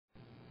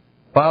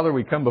Father,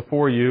 we come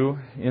before you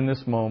in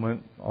this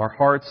moment, our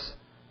hearts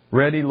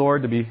ready,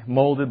 Lord, to be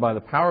molded by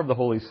the power of the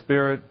Holy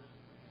Spirit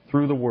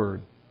through the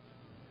Word.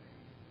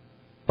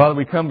 Father,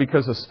 we come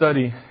because a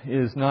study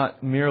is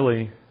not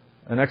merely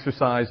an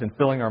exercise in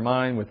filling our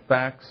mind with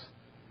facts.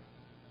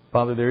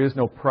 Father, there is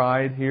no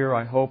pride here.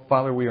 I hope,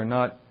 Father, we are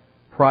not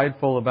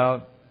prideful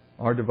about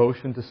our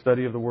devotion to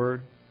study of the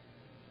Word.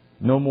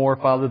 No more,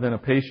 Father, than a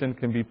patient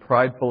can be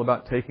prideful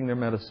about taking their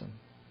medicine.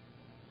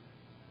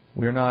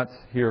 We are not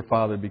here,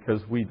 Father,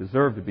 because we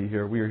deserve to be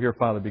here. We are here,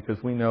 Father,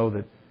 because we know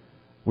that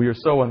we are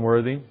so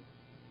unworthy.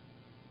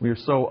 We are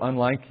so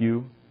unlike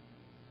you.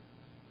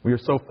 We are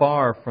so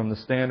far from the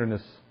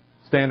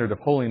standard of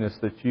holiness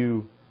that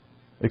you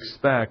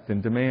expect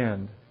and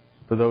demand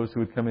for those who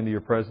would come into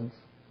your presence.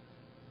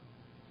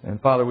 And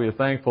Father, we are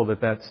thankful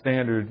that that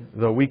standard,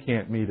 though we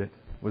can't meet it,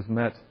 was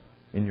met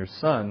in your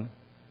Son,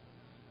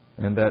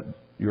 and that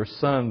your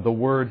Son, the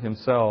Word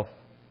Himself,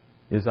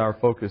 is our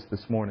focus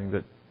this morning,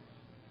 that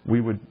we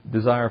would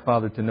desire,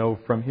 Father, to know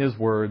from His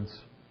words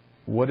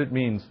what it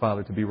means,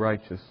 Father, to be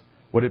righteous,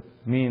 what it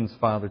means,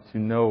 Father, to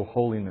know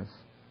holiness.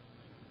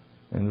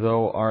 And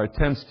though our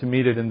attempts to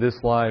meet it in this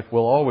life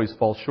will always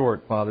fall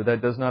short, Father,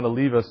 that does not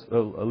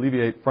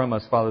alleviate from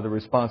us, Father, the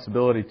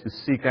responsibility to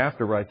seek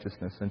after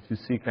righteousness and to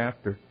seek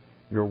after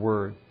your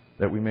Word,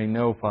 that we may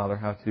know, Father,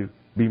 how to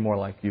be more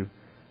like you.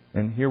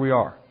 And here we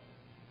are,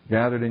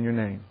 gathered in your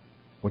name,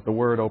 with the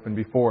Word open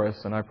before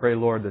us. And I pray,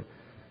 Lord, that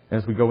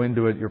as we go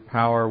into it, your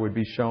power would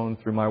be shown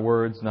through my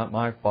words, not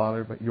my,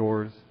 Father, but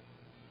yours.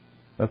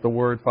 That the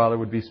Word, Father,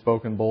 would be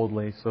spoken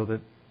boldly so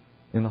that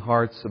in the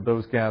hearts of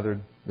those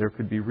gathered, there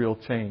could be real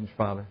change,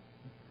 Father,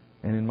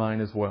 and in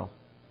mine as well.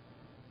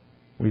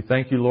 We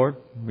thank you, Lord.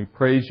 We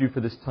praise you for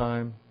this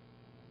time,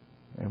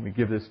 and we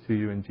give this to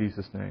you in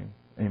Jesus' name.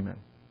 Amen.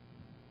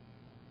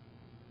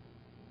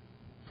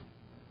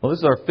 Well, this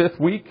is our 5th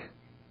week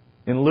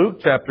in Luke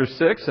chapter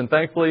 6, and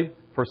thankfully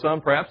for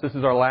some, perhaps this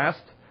is our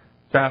last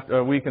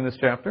week in this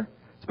chapter.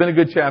 It's been a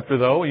good chapter,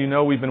 though. You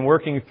know, we've been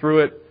working through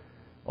it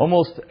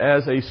almost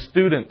as a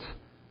student,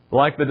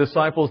 like the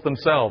disciples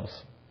themselves.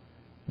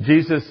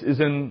 Jesus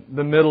is in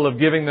the middle of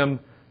giving them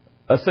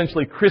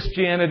essentially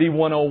Christianity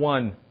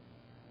 101,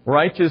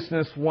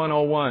 Righteousness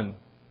 101,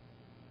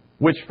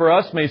 which for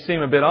us may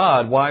seem a bit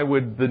odd. Why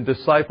would the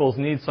disciples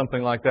need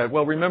something like that?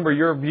 Well, remember,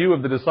 your view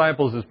of the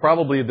disciples is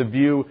probably the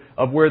view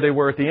of where they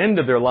were at the end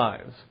of their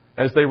lives,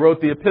 as they wrote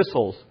the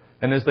epistles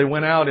and as they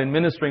went out in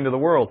ministering to the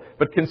world.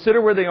 But consider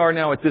where they are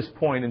now at this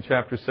point in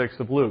chapter 6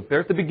 of Luke.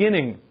 They're at the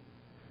beginning.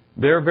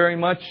 They're very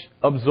much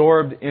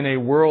absorbed in a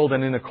world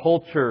and in a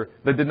culture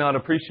that did not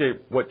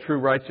appreciate what true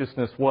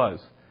righteousness was,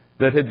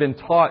 that had been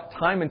taught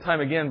time and time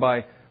again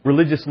by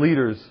religious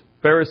leaders,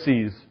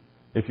 Pharisees,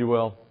 if you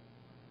will,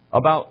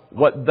 about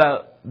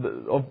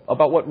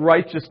what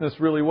righteousness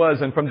really was.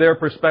 And from their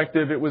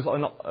perspective, it was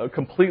a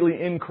completely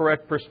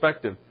incorrect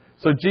perspective.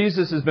 So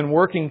Jesus has been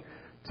working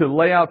to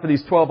lay out for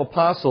these 12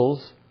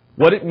 apostles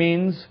what it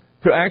means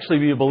to actually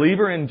be a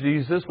believer in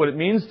Jesus, what it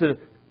means to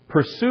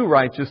pursue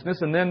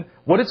righteousness, and then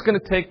what it's going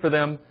to take for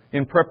them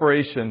in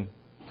preparation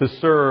to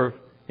serve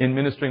in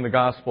ministering the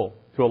gospel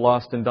to a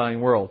lost and dying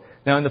world.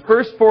 Now, in the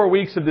first 4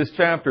 weeks of this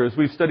chapter, as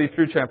we've studied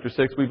through chapter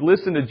 6, we've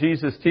listened to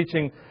Jesus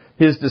teaching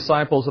His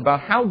disciples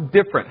about how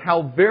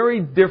very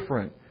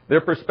different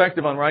their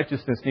perspective on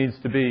righteousness needs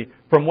to be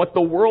from what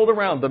the world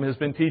around them has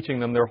been teaching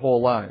them their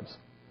whole lives.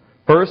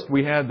 First,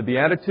 we had the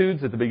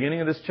Beatitudes at the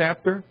beginning of this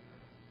chapter,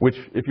 which,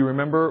 if you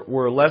remember,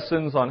 were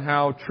lessons on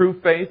how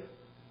true faith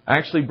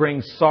actually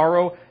brings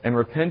sorrow and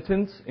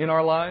repentance in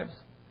our lives,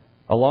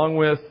 along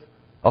with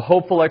a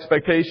hopeful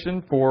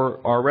expectation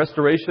for our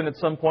restoration at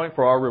some point,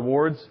 for our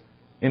rewards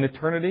in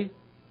eternity.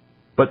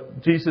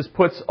 But Jesus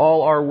puts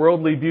all our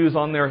worldly views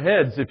on their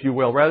heads, if you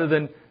will. Rather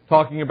than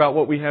talking about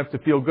what we have to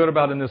feel good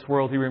about in this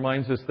world, He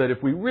reminds us that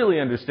if we really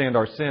understand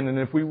our sin, and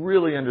if we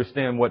really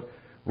understand what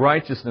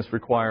righteousness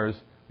requires,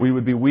 we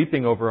would be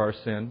weeping over our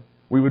sin.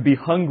 We would be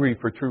hungry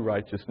for true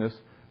righteousness.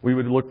 We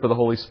would look for the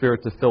Holy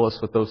Spirit to fill us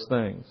with those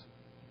things.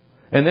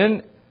 And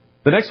then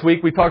the next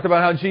week we talked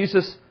about how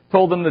Jesus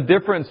told them the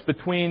difference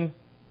between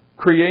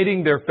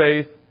creating their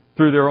faith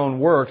through their own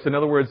works, in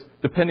other words,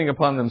 depending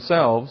upon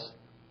themselves,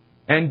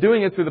 and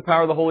doing it through the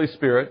power of the Holy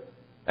Spirit,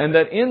 and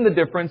that in the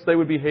difference they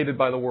would be hated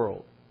by the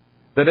world.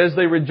 That as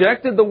they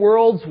rejected the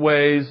world's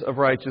ways of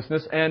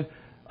righteousness and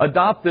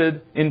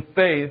adopted in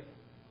faith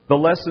the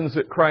lessons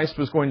that Christ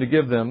was going to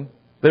give them,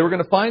 they were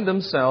going to find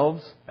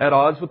themselves at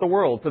odds with the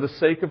world for the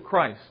sake of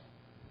Christ.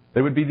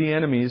 They would be the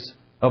enemies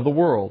of the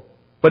world.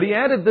 But He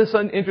added this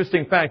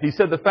interesting fact. He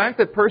said the fact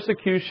that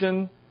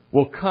persecution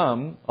will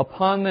come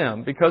upon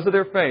them because of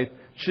their faith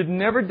should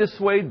never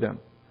dissuade them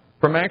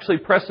from actually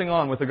pressing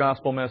on with the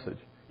gospel message.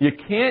 You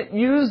can't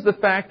use the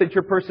fact that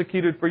you're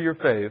persecuted for your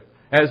faith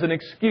as an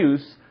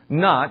excuse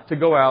not to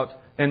go out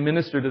and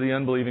minister to the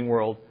unbelieving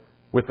world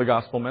with the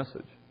gospel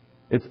message.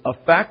 It's a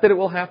fact that it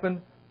will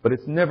happen, but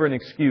it's never an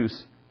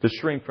excuse to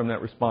shrink from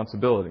that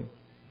responsibility.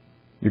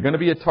 You're going to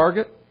be a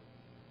target,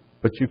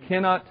 but you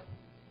cannot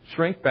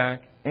shrink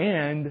back,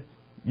 and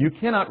you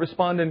cannot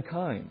respond in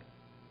kind.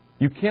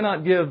 You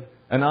cannot give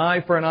an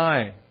eye for an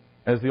eye,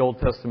 as the Old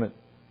Testament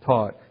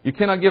taught. You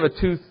cannot give a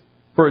tooth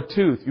for a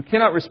tooth. You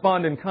cannot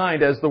respond in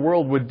kind as the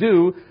world would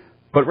do,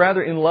 but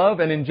rather in love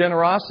and in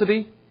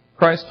generosity.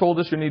 Christ told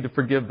us you need to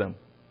forgive them.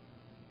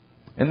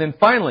 And then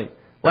finally,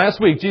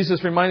 last week,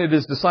 Jesus reminded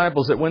His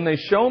disciples that when they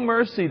show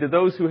mercy to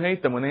those who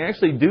hate them, when they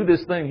actually do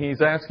this thing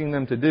He's asking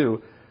them to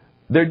do,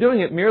 they're doing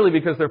it merely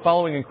because they're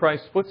following in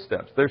Christ's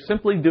footsteps. They're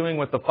simply doing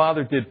what the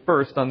Father did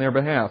first on their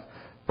behalf.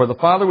 For the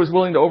Father was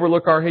willing to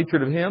overlook our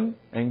hatred of Him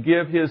and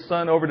give His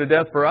Son over to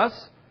death for us.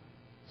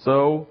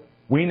 So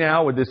we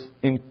now, with this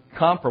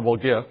incomparable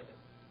gift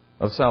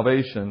of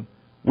salvation,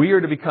 we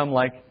are to become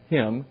like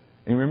Him.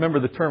 And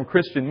remember, the term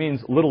Christian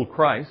means little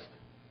Christ.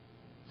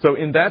 So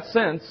in that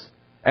sense,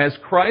 as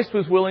Christ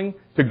was willing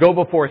to go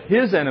before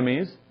His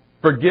enemies,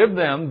 forgive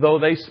them, though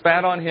they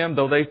spat on Him,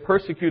 though they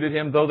persecuted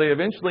Him, though they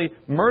eventually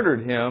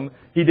murdered Him,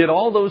 He did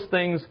all those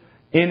things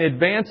in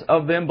advance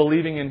of them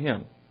believing in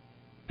Him.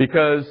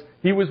 Because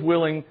He was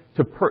willing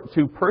to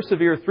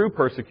persevere through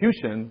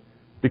persecution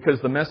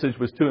because the message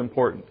was too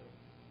important.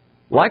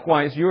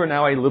 Likewise, you are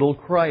now a little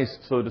Christ,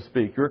 so to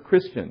speak. You're a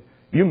Christian.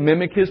 You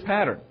mimic His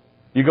pattern.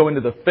 You go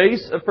into the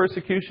face of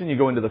persecution. You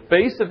go into the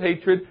face of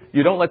hatred.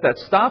 You don't let that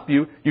stop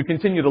you. You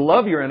continue to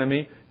love your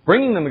enemy,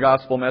 bringing them the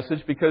gospel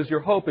message, because your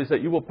hope is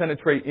that you will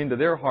penetrate into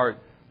their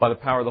heart by the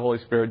power of the Holy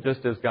Spirit,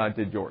 just as God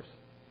did yours.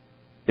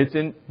 It's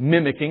in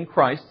mimicking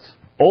Christ's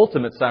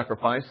ultimate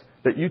sacrifice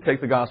that you take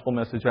the gospel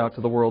message out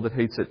to the world that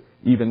hates it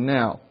even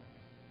now.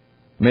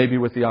 Maybe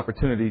with the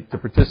opportunity to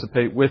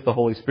participate with the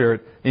Holy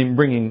Spirit in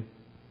bringing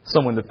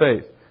someone to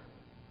faith.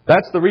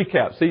 That's the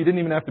recap. See, you didn't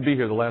even have to be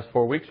here the last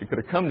 4 weeks. You could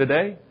have come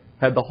today,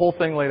 had the whole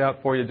thing laid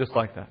out for you just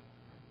like that.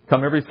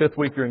 Come every fifth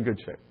week, you're in good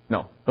shape.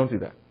 No, don't do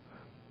that.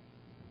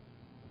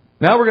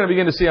 Now we're going to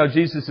begin to see how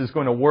Jesus is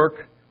going to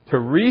work to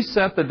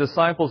reset the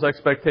disciples'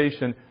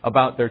 expectation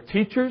about their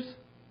teachers,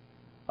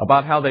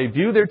 about how they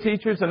view their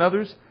teachers and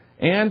others,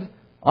 and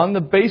on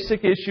the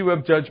basic issue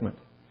of judgment.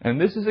 And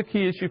this is a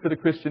key issue for the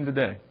Christian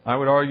today. I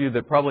would argue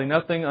that probably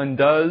nothing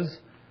undoes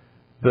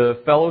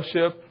the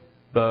fellowship,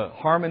 the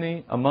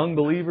harmony among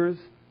believers,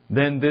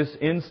 than this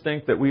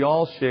instinct that we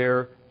all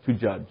share to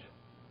judge.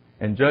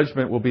 And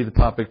judgment will be the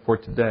topic for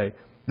today.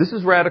 This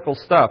is radical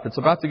stuff. It's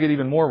about to get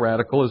even more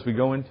radical as we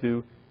go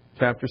into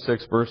chapter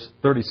 6, verse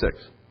 36.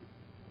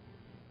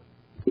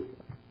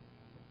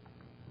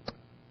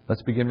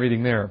 Let's begin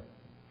reading there.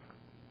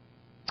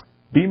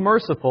 Be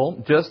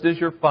merciful, just as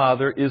your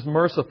Father is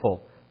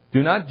merciful.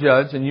 Do not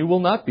judge, and you will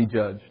not be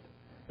judged.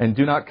 And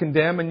do not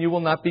condemn, and you will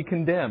not be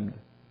condemned.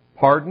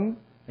 Pardon,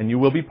 and you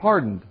will be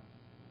pardoned.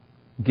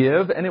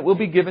 Give, and it will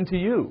be given to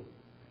you.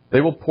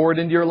 They will pour it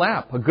into your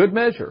lap, a good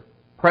measure,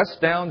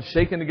 pressed down,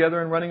 shaken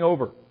together, and running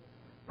over.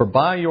 For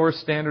by your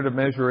standard of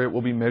measure it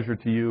will be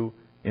measured to you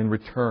in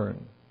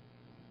return.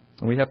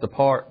 And we have to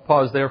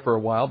pause there for a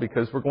while,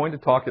 because we're going to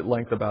talk at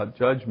length about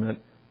judgment,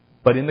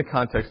 but in the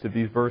context of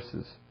these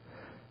verses.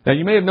 Now,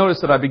 you may have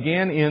noticed that I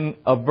began in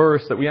a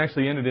verse that we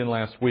actually ended in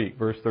last week,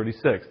 verse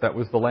 36. That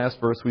was the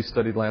last verse we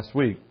studied last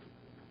week.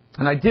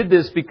 And I did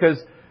this because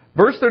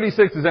verse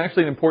 36 is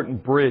actually an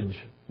important bridge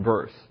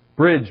verse.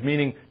 Bridge,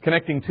 meaning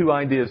connecting two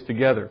ideas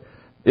together.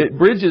 It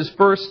bridges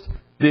first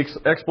the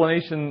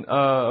explanation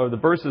or the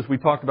verses we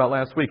talked about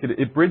last week.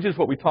 It bridges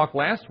what we talked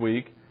last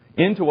week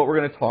into what we're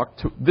going to talk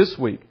to this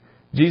week.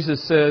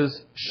 Jesus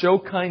says, show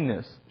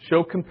kindness,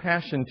 show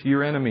compassion to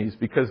your enemies,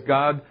 because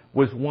God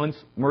was once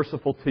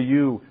merciful to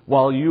you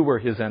while you were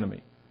His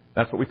enemy.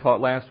 That's what we taught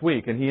last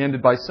week. And He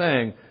ended by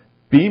saying,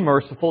 be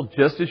merciful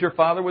just as your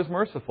Father was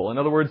merciful. In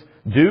other words,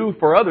 do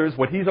for others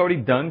what He's already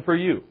done for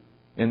you,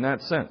 in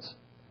that sense.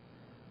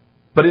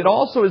 But it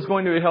also is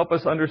going to help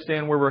us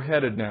understand where we're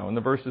headed now in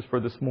the verses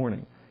for this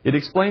morning. It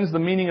explains the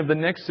meaning of the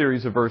next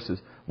series of verses.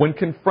 When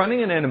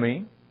confronting an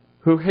enemy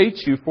who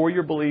hates you for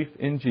your belief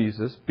in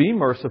Jesus, be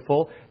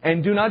merciful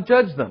and do not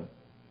judge them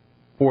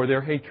for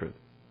their hatred.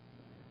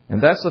 And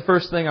that's the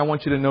first thing I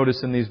want you to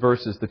notice in these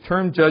verses. The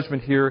term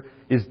judgment here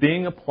is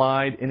being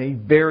applied in a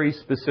very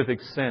specific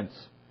sense.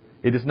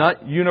 It is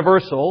not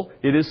universal,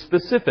 it is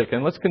specific.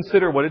 And let's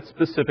consider what it's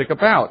specific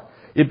about.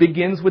 It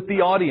begins with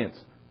the audience.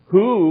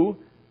 Who,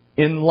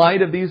 in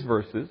light of these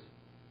verses,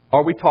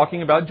 are we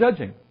talking about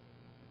judging?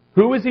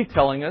 Who is He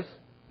telling us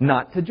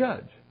not to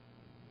judge?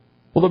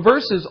 Well, the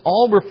verses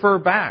all refer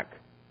back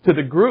to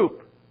the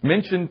group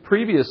mentioned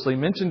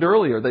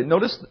earlier.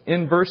 Notice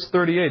in verse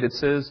 38 it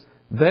says,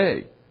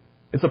 they.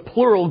 It's a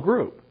plural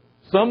group.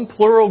 Some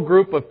plural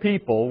group of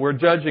people we're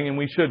judging and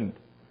we shouldn't.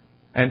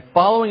 And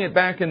following it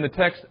back in the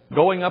text,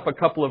 going up a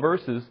couple of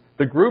verses,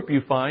 the group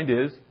you find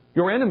is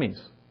your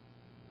enemies.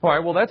 All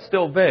right, well, that's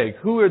still vague.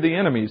 Who are the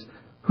enemies?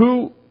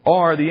 Who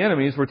are the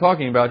enemies we're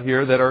talking about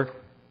here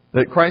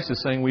that Christ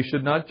is saying we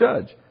should not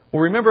judge?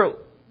 Well, remember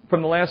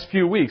from the last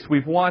few weeks,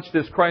 we've watched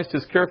as Christ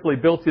has carefully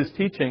built His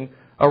teaching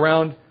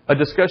around a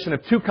discussion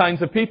of two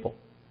kinds of people.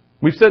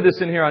 We've said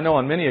this in here, I know,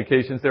 on many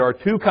occasions. There are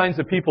two kinds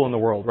of people in the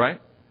world, right?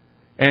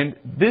 And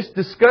this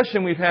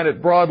discussion we've had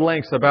at broad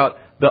lengths about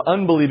the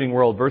unbelieving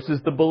world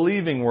versus the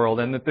believing world,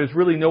 and that there's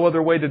really no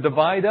other way to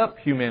divide up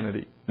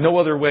humanity. No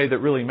other way that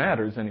really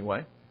matters,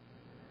 anyway.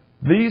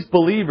 These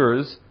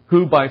believers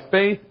who by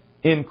faith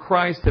in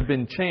Christ have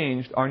been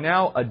changed are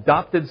now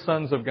adopted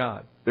sons of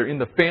God. They're in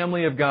the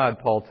family of God,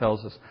 Paul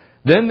tells us.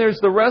 Then there's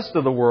the rest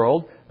of the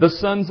world, the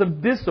sons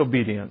of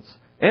disobedience,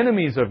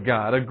 enemies of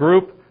God, a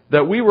group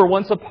that we were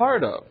once a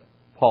part of,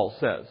 Paul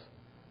says.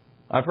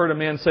 I've heard a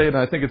man say it, and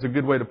I think it's a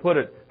good way to put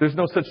it, there's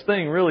no such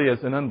thing really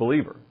as an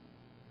unbeliever.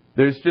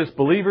 There's just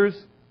believers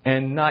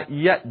and not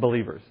yet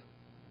believers.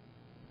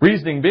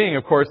 Reasoning being,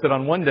 of course, that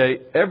on one day,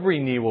 every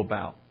knee will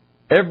bow.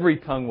 Every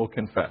tongue will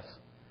confess.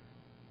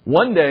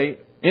 One day,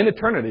 in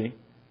eternity,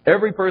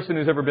 every person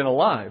who's ever been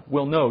alive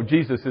will know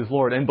Jesus is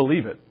Lord and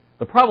believe it.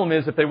 The problem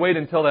is, if they wait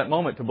until that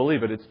moment to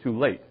believe it, it's too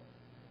late.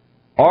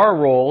 Our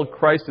role,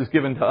 Christ has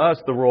given to us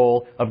the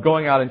role of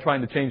going out and trying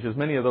to change as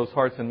many of those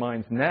hearts and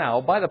minds now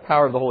by the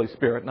power of the Holy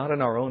Spirit, not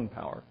in our own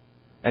power.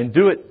 And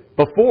do it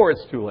before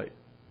it's too late.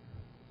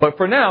 But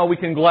for now, we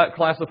can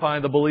classify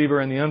the believer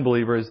and the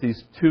unbeliever as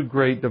these two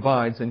great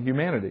divides in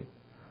humanity.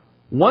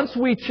 Once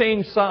we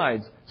change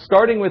sides,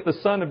 starting with the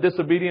son of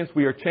disobedience,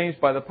 we are changed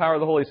by the power of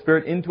the Holy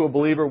Spirit into a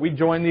believer. We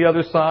join the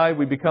other side.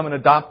 We become an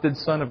adopted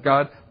son of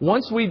God.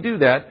 Once we do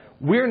that,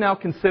 we're now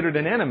considered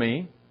an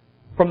enemy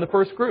from the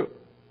first group.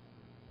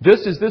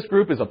 Just as this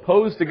group is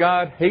opposed to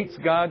God, hates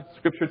God,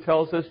 Scripture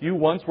tells us, you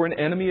once were an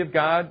enemy of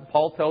God,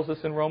 Paul tells us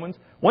in Romans.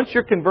 Once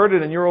you're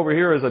converted and you're over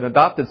here as an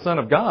adopted son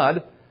of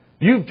God,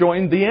 you've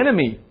joined the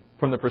enemy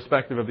from the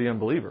perspective of the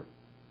unbeliever.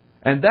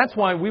 And that's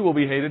why we will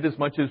be hated as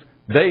much as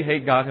they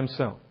hate God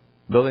Himself,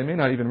 though they may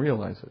not even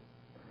realize it.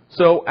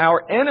 So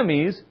our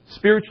enemies,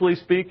 spiritually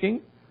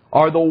speaking,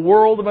 are the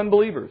world of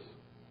unbelievers.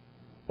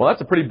 Well,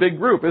 that's a pretty big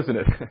group, isn't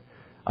it?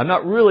 I'm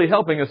not really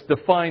helping us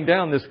define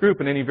down this group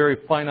in any very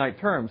finite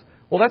terms.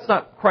 Well, that's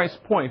not Christ's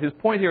point. His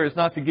point here is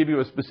not to give you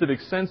a specific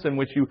sense in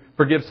which you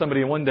forgive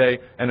somebody one day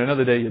and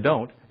another day you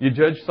don't. You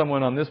judge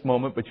someone on this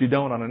moment, but you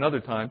don't on another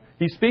time.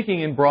 He's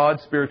speaking in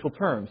broad spiritual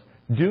terms.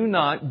 Do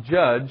not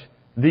judge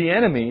the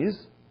enemies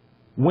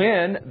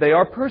when they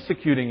are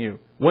persecuting you,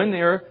 when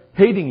they're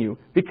hating you,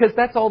 because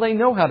that's all they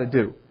know how to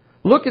do.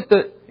 Look at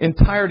the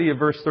entirety of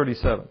verse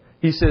 37.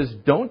 He says,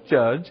 don't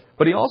judge,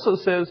 but he also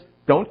says,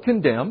 don't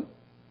condemn.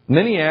 And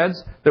then he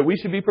adds that we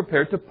should be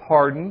prepared to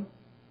pardon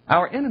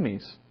our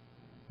enemies.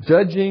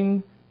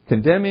 Judging,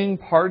 condemning,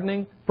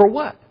 pardoning, for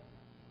what?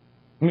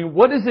 I mean,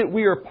 what is it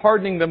we are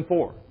pardoning them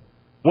for?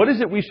 What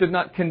is it we should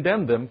not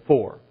condemn them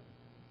for?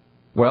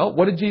 Well,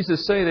 what did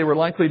Jesus say they were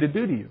likely to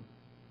do to you?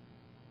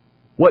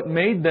 What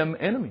made them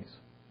enemies?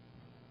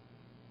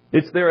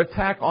 It's their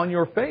attack on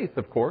your faith,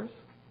 of course.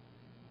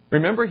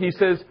 Remember, he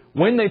says,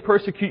 when they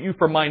persecute you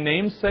for my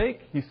name's sake,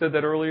 he said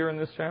that earlier in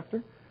this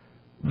chapter.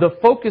 The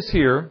focus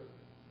here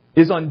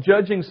is on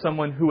judging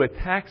someone who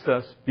attacks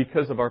us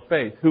because of our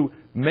faith, who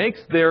makes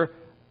their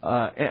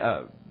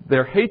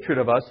hatred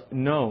of us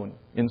known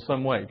in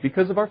some way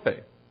because of our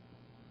faith.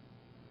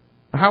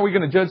 How are we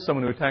going to judge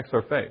someone who attacks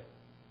our faith?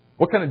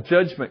 What kind of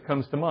judgment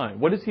comes to mind?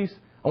 What is he?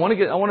 I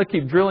want to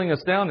keep drilling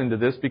us down into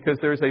this because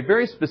there is a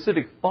very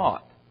specific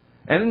thought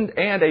and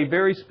a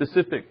very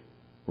specific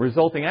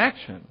resulting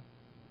action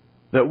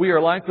that we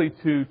are likely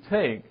to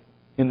take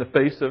in the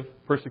face of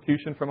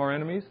persecution from our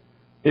enemies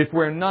if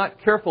we're not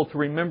careful to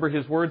remember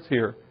his words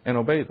here and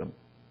obey them.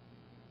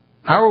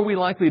 How are we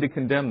likely to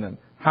condemn them?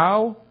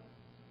 How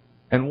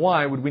and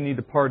why would we need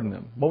to pardon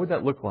them? What would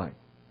that look like?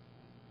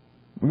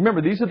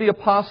 Remember, these are the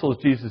apostles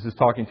Jesus is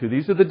talking to.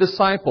 These are the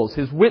disciples,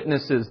 his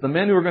witnesses, the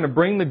men who are going to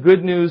bring the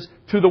good news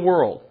to the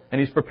world.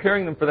 And he's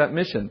preparing them for that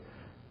mission.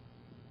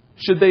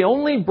 Should they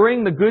only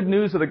bring the good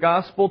news of the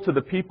gospel to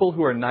the people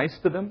who are nice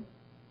to them?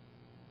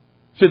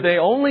 Should they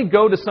only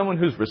go to someone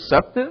who's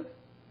receptive?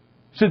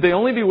 Should they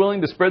only be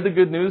willing to spread the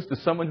good news to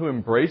someone who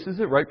embraces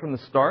it right from the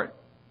start?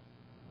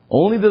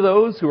 Only to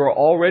those who are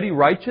already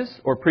righteous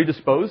or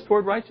predisposed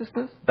toward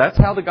righteousness? That's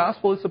how the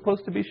gospel is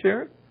supposed to be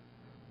shared?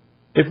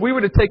 If we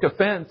were to take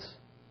offense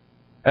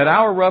at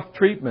our rough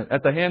treatment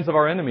at the hands of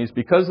our enemies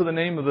because of the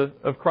name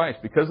of Christ,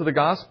 because of the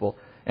gospel,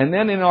 and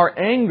then in our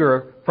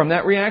anger from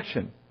that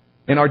reaction,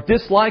 in our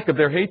dislike of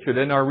their hatred,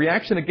 in our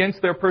reaction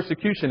against their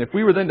persecution, if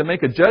we were then to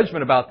make a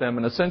judgment about them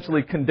and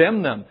essentially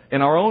condemn them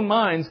in our own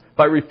minds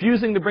by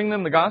refusing to bring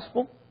them the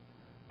gospel,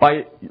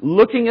 by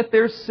looking at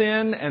their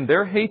sin and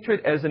their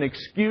hatred as an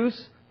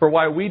excuse for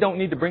why we don't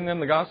need to bring them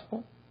the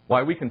gospel,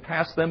 why we can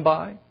pass them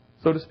by,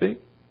 so to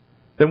speak,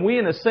 then we,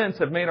 in a sense,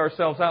 have made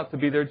ourselves out to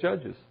be their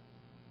judges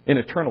in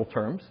eternal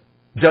terms,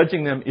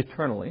 judging them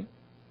eternally.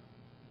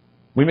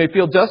 We may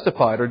feel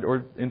justified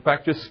or in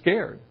fact, just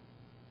scared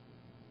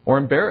or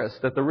embarrassed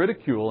at the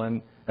ridicule.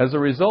 And as a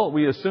result,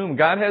 we assume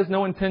God has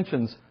no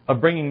intentions of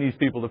bringing these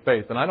people to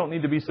faith. And I don't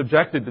need to be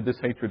subjected to this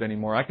hatred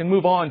anymore. I can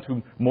move on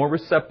to more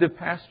receptive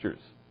pastures.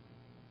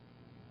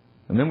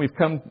 And then we've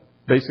come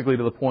basically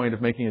to the point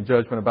of making a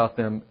judgment about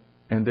them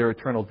and their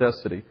eternal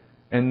destiny.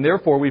 And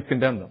therefore, we've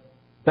condemned them.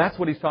 That's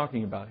what he's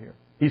talking about here.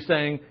 He's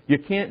saying, you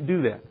can't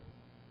do that.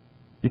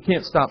 You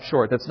can't stop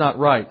short. That's not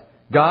right.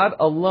 God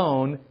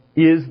alone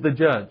is the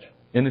judge.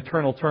 in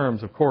eternal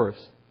terms, of course.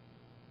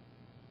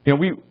 You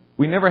know,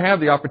 we never have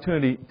the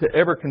opportunity to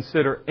ever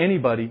consider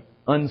anybody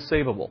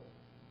unsavable.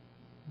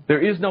 There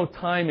is no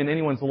time in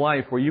anyone's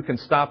life where you can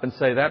stop and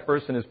say, that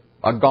person is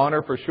a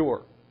goner for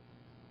sure.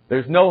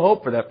 There's no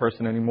hope for that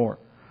person anymore.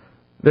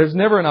 There's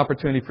never an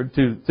opportunity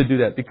to do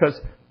that, because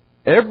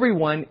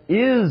everyone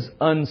is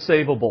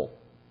unsavable.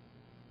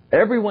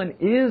 Everyone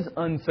is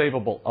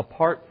unsavable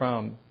apart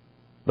from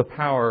the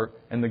power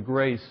and the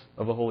grace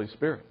of the Holy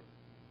Spirit.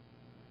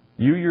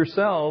 You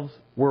yourselves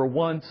were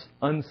once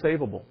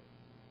unsavable,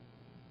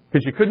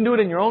 because you couldn't do it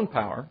in your own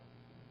power,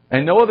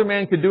 and no other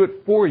man could do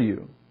it for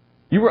you.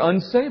 You were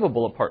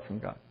unsavable apart from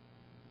God.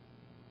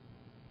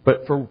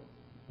 But for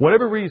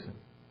whatever reason,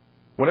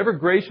 whatever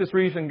gracious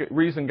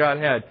reason God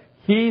had,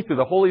 He, through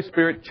the Holy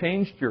Spirit,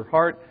 changed your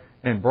heart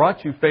and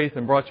brought you faith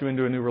and brought you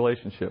into a new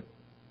relationship.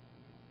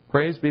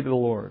 Praise be to the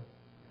Lord.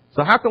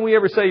 So how can we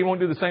ever say you won't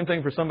do the same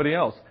thing for somebody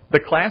else? The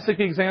classic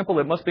example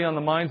that must be on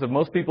the minds of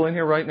most people in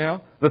here right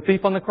now, the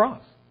thief on the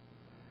cross.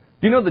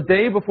 Do you know the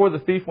day before the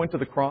thief went to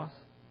the cross?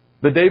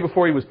 The day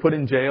before he was put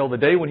in jail, the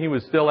day when he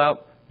was still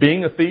out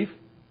being a thief,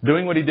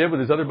 doing what he did with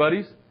his other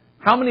buddies?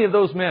 How many of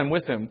those men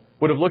with him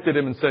would have looked at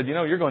him and said, you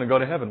know, you're going to go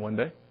to heaven one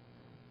day?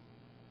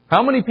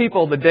 How many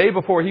people the day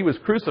before he was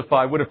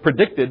crucified would have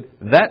predicted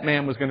that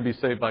man was going to be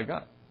saved by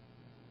God?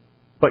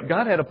 But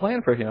God had a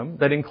plan for him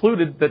that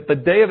included that the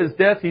day of his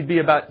death he'd be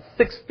about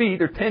 6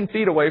 feet or 10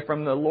 feet away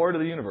from the Lord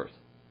of the universe.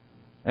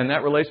 And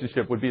that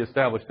relationship would be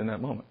established in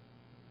that moment.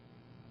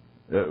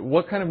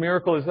 What kind of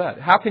miracle is that?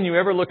 How can you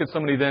ever look at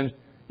somebody then,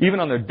 even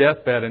on their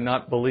deathbed, and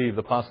not believe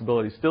the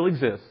possibility still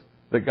exists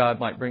that God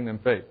might bring them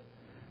faith?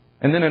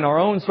 And then in our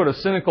own sort of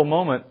cynical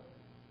moment,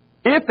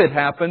 if it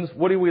happens,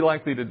 what are we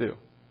likely to do?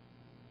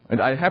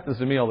 And it happens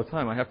to me all the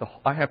time.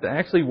 I have to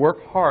actually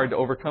work hard to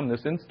overcome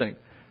this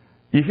instinct.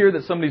 You hear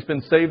that somebody's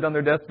been saved on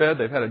their deathbed,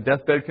 they've had a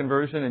deathbed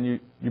conversion, and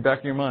you back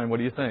in your mind, what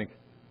do you think?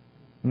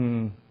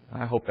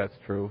 I hope that's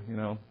true, you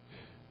know.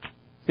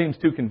 Seems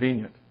too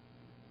convenient.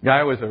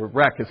 Guy was a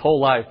wreck his whole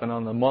life, and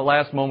on the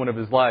last moment of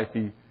his life,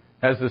 he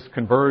has this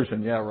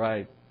conversion. Yeah,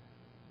 right.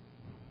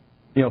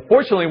 You know,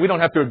 fortunately, we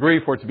don't have to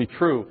agree for it to be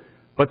true.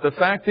 But the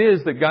fact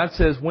is that God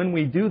says when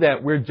we do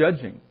that, we're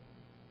judging.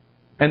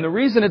 And the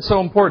reason it's so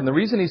important, the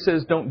reason He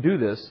says don't do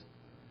this,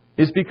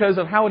 is because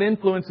of how it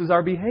influences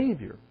our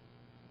behavior.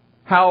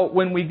 How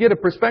when we get a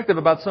perspective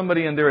about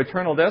somebody and their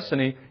eternal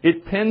destiny,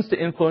 it tends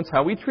to influence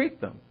how we treat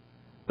them.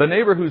 The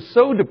neighbor who's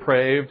so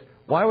depraved,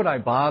 why would I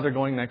bother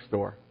going next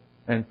door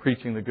and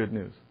preaching the good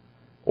news?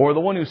 Or the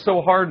one who's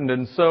so hardened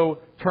and so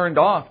turned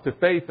off to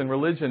faith and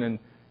religion and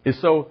is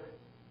so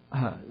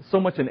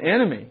much an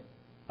enemy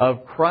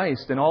of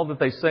Christ and all that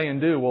they say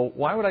and do. Well,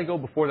 why would I go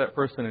before that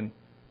person and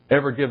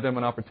ever give them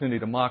an opportunity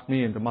to mock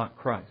me and to mock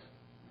Christ?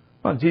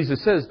 Well,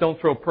 Jesus says, don't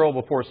throw pearl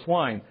before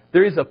swine.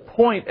 There is a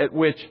point at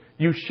which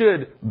you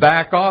should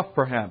back off,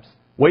 perhaps.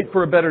 Wait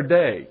for a better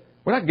day.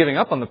 We're not giving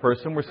up on the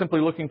person. We're simply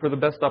looking for the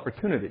best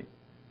opportunity.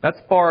 That's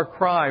far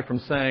cry from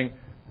saying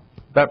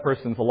that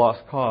person's a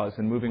lost cause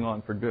and moving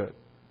on for good.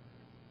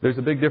 There's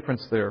a big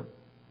difference there.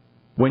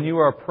 When you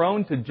are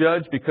prone to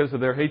judge because of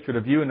their hatred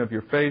of you and of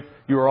your faith,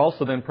 you are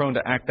also then prone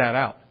to act that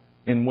out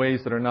in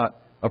ways that are not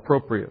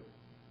appropriate.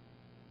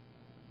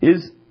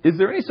 Is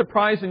there any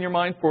surprise in your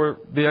mind for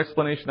the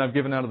explanation I've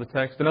given out of the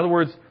text? In other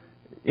words,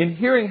 in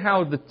hearing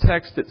how the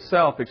text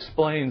itself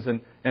explains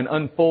and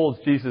unfolds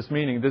Jesus'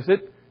 meaning, does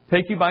it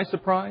take you by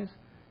surprise?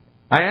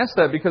 I ask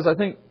that because I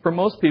think for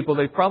most people,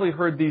 they've probably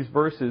heard these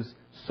verses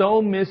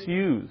so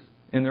misused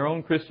in their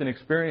own Christian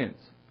experience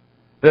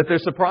that they're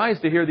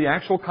surprised to hear the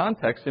actual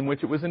context in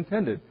which it was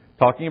intended.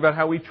 Talking about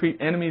how we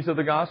treat enemies of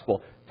the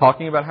gospel.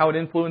 Talking about how it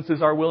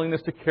influences our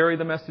willingness to carry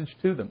the message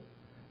to them.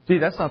 Gee,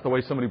 that's not the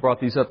way somebody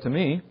brought these up to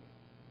me.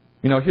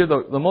 You know, here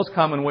the most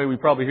common way we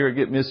probably hear it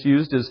get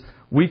misused is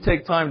we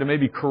take time to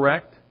maybe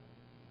correct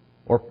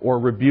or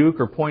rebuke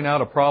or point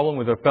out a problem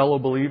with a fellow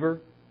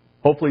believer,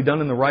 hopefully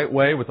done in the right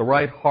way, with the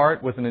right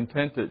heart, with an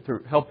intent to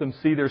help them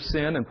see their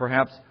sin and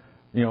perhaps,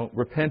 you know,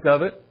 repent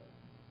of it.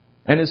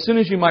 And as soon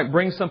as you might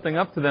bring something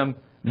up to them,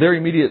 their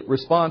immediate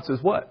response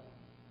is what?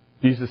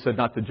 Jesus said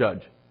not to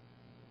judge.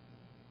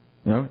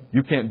 You know,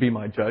 you can't be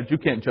my judge. You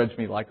can't judge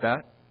me like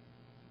that.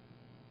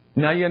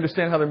 Now you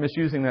understand how they're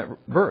misusing that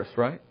verse,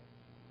 right?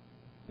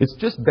 It's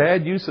just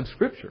bad use of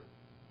Scripture.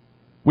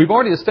 We've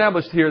already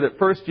established here that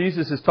first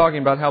Jesus is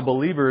talking about how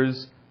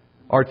believers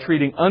are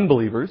treating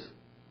unbelievers.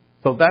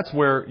 So that's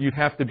where you'd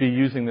have to be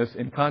using this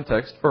in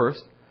context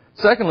first.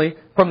 Secondly,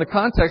 from the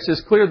context,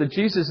 it's clear that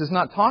Jesus is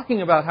not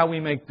talking about how we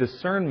make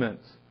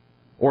discernments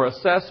or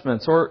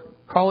assessments or,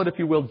 call it if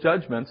you will,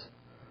 judgments,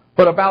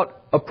 but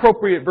about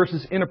appropriate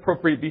versus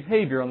inappropriate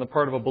behavior on the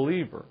part of a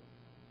believer.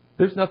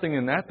 There's nothing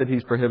in that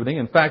He's prohibiting.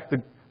 In fact,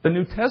 the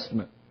New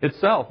Testament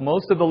itself,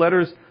 most of the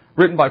letters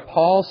written by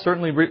Paul,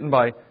 certainly written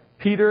by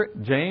Peter,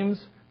 James,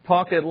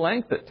 talk at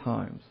length at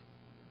times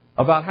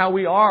about how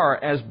we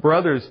are as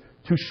brothers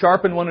to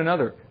sharpen one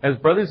another, as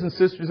brothers and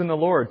sisters in the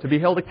Lord, to be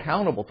held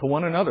accountable to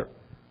one another.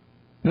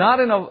 Not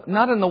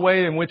in the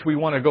way in which we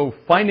want to go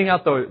finding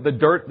out the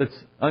dirt that's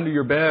under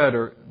your bed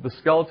or the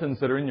skeletons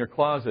that are in your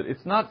closet.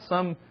 It's not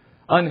some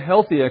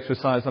unhealthy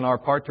exercise on our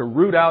part to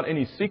root out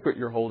any secret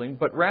you're holding,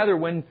 but rather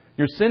when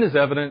your sin is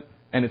evident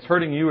and it's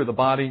hurting you or the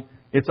body,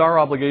 it's our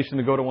obligation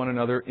to go to one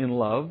another in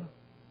love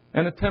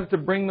and attempt to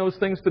bring those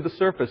things to the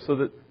surface so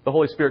that the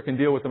Holy Spirit can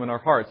deal with them in our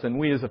hearts, and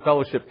we as a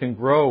fellowship can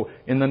grow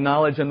in the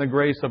knowledge and the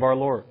grace of our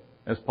Lord,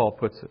 as Paul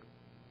puts it.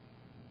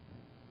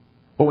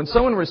 But when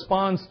someone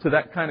responds to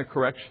that kind of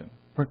correction,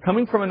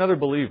 coming from another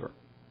believer,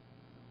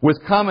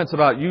 with comments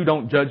about, you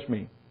don't judge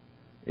me,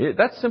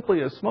 that's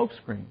simply a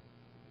smokescreen.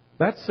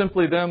 That's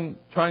simply them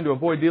trying to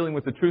avoid dealing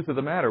with the truth of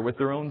the matter, with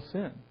their own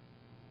sin.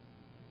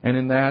 And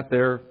in that,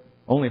 they're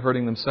only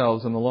hurting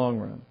themselves in the long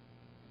run.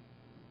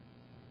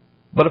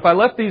 But if I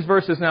left these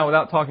verses now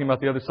without talking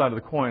about the other side of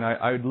the coin,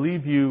 I would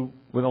leave you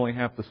with only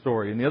half the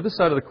story. And the other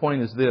side of the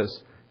coin is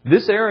this.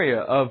 This area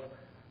of,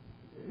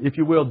 if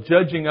you will,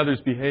 judging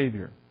others'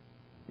 behavior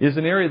is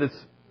an area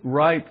that's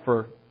ripe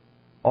for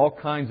all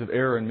kinds of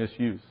error and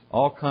misuse,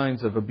 all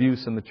kinds of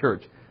abuse in the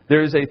church.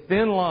 There is a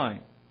thin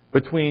line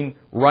between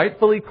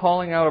rightfully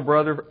calling out a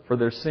brother for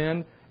their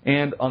sin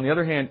and, on the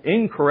other hand,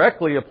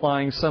 incorrectly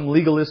applying some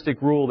legalistic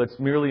rule that's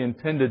merely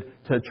intended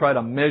to try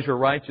to measure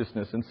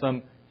righteousness in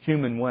some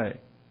human way.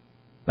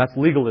 That's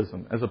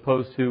legalism, as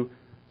opposed to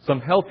some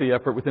healthy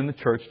effort within the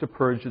church to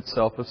purge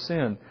itself of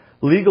sin.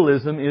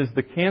 Legalism is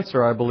the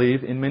cancer, I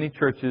believe, in many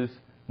churches,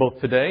 both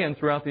today and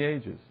throughout the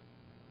ages.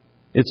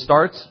 It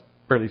starts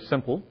fairly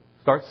simple,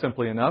 starts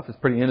simply enough, it's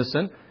pretty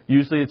innocent.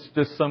 Usually it's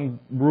just some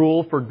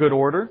rule for good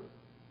order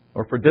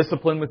or for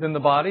discipline within the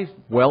body,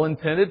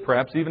 well-intended,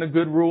 perhaps even a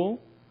good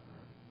rule.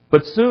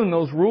 But soon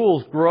those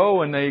rules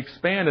grow and they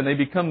expand and they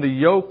become the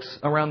yokes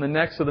around the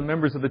necks of the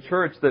members of the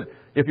church that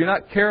if you're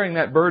not carrying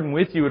that burden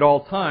with you at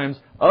all times,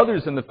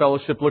 others in the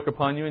fellowship look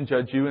upon you and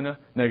judge you in a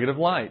negative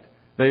light.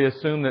 They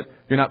assume that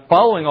you're not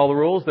following all the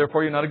rules,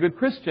 therefore you're not a good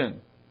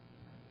Christian.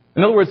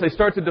 In other words, they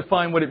start to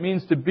define what it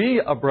means to be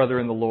a brother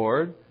in the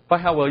Lord by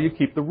how well you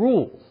keep the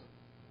rules,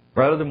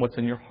 rather than what's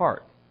in your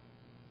heart.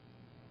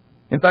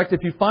 In fact,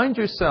 if you find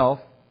yourself,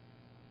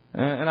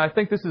 and I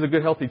think this is a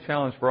good, healthy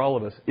challenge for all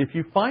of us, if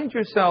you find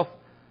yourself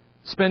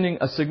spending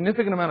a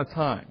significant amount of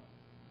time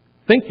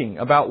thinking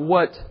about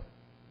what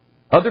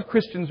other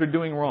Christians are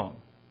doing wrong,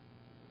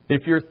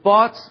 if your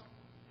thoughts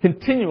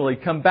continually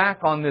come back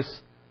on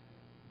this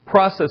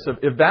process of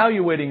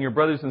evaluating your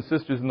brothers and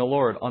sisters in the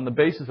Lord on the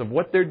basis of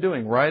what they're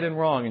doing, right and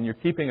wrong, and you're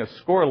keeping a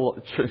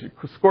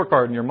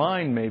scorecard in your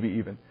mind maybe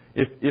even,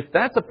 if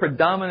that's a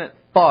predominant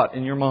thought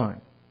in your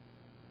mind,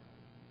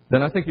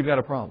 then I think you've got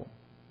a problem.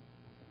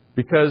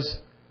 Because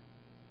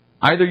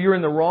either you're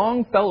in the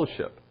wrong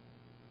fellowship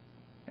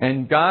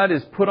and God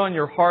has put on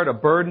your heart a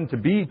burden to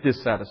be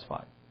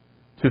dissatisfied,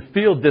 to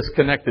feel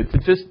disconnected, to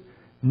just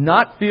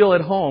not feel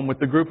at home with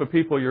the group of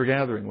people you're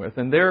gathering with.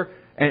 And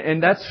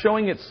that's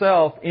showing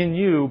itself in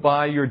you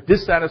by your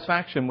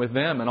dissatisfaction with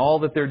them and all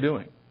that they're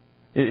doing.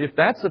 If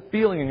that's a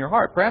feeling in your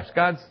heart, perhaps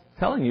God's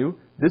telling you,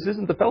 this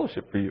isn't the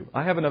fellowship for you.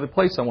 I have another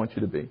place I want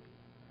you to be.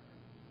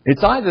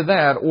 It's either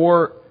that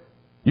or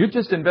you're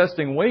just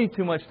investing way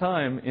too much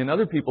time in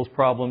other people's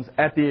problems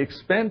at the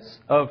expense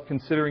of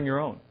considering your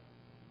own.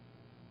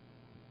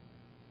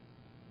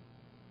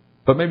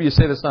 But maybe you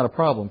say that's not a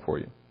problem for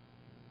you.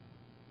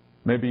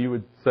 Maybe you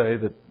would say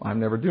that I'm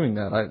never doing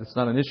that. It's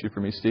not an issue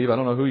for me, Steve. I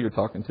don't know who you're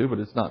talking to, but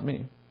it's not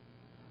me.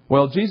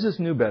 Well, Jesus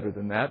knew better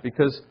than that,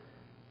 because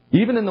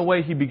even in the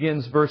way He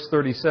begins verse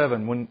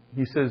 37, when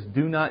He says,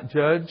 do not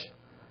judge,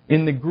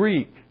 in the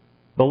Greek,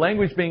 the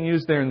language being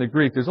used there in the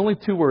Greek, there's only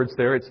two words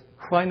there. It's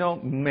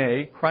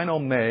krinomai,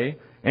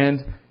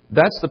 and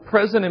that's the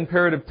present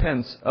imperative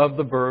tense of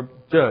the verb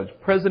judge.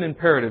 Present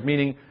imperative,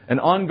 meaning an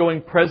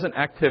ongoing present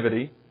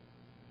activity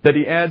that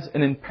He adds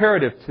an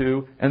imperative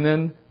to, and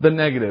then the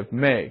negative,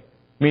 may,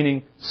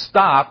 meaning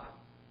stop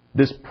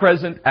this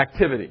present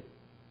activity.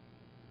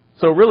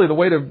 So really the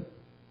way to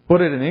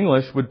put it in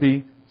English would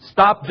be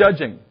stop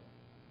judging.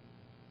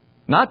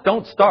 Not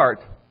don't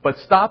start, but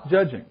stop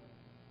judging.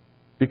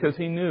 Because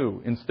He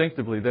knew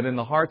instinctively that in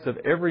the hearts of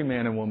every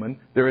man and woman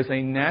there is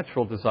a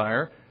natural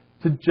desire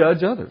to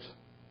judge others.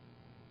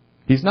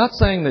 He's not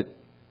saying that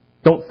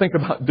don't think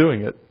about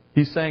doing it.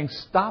 He's saying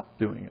stop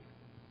doing it.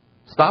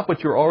 Stop what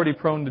you're already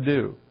prone to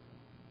do.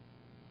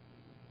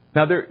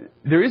 Now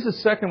there is a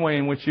second way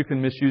in which you can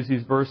misuse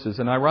these verses,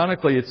 and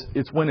ironically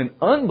it's when an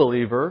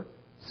unbeliever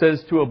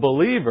says to a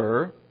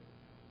believer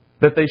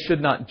that they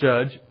should not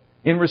judge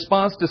in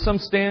response to some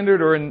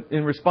standard or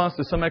in response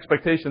to some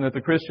expectation that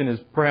the Christian is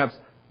perhaps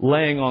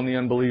laying on the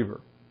unbeliever.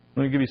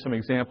 Let me give you some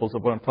examples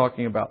of what I'm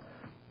talking about.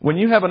 When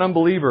you have an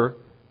unbeliever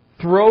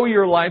throw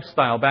your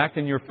lifestyle back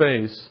in your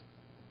face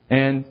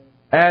and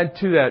add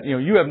to that,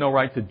 you have no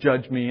right to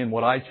judge me and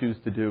what I choose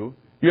to do.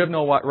 You have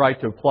no right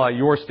to apply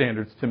your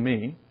standards to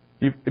me.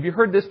 Have you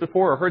heard this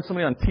before or heard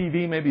somebody on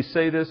TV maybe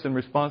say this in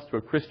response to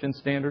a Christian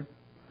standard?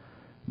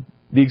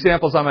 The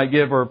examples I might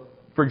give are,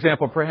 for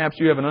example, perhaps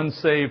you have an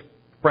unsaved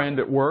friend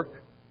at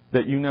work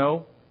that you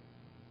know,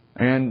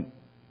 and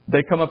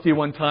they come up to you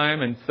one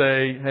time and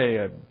say,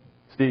 hey,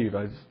 Steve,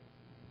 I just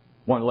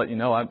want to let you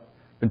know I've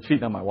been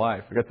cheating on my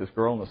wife. I got this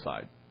girl on the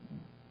side.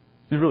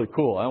 She's really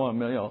cool. I want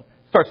to,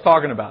 starts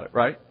talking about it,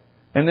 right?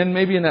 And then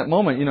maybe in that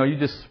moment, you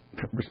just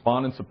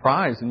respond in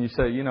surprise and you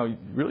say, you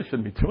really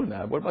shouldn't be doing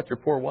that. What about your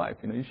poor wife?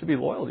 You should be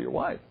loyal to your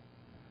wife.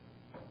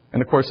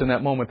 And of course, in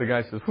that moment, the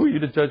guy says, who are you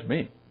to judge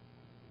me?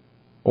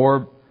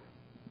 Or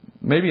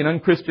maybe an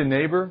unchristian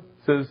neighbor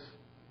says,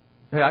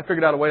 hey, I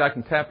figured out a way I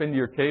can tap into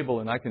your cable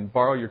and I can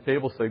borrow your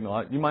cable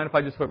signal. You mind if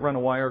I just run a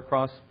wire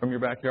across from your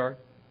backyard?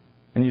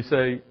 And you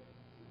say,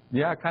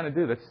 yeah, I kind of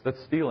do.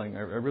 That's stealing. I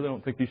really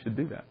don't think you should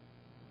do that.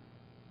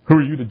 Who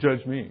are you to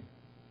judge me?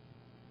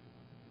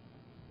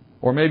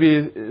 Or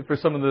maybe for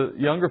some of the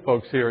younger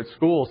folks here at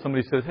school,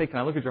 somebody says, hey, can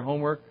I look at your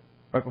homework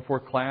right before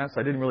class?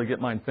 I didn't really get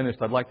mine finished.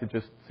 I'd like to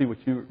just see what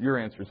your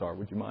answers are.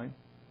 Would you mind?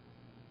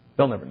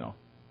 They'll never know.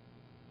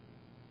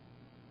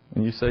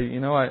 And you say,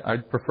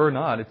 I'd prefer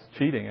not. It's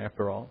cheating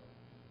after all.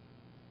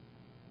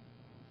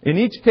 In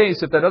each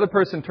case, if that other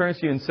person turns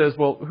to you and says,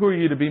 well, who are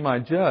you to be my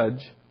judge?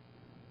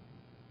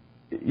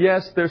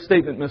 Yes, their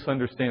statement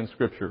misunderstands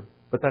Scripture.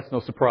 But that's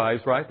no surprise,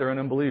 right? They're an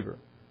unbeliever.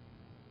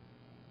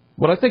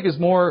 What I think is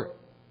more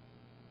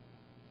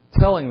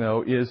telling,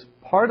 though, is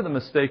part of the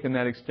mistake in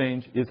that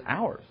exchange is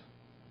ours.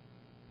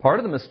 Part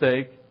of the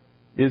mistake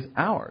is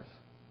ours.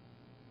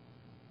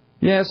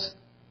 Yes,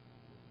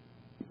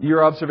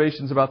 your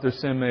observations about their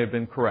sin may have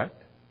been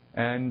correct.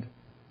 And,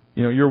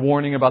 your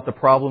warning about the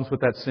problems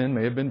with that sin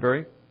may have been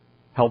very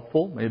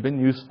helpful, may have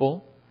been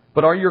useful.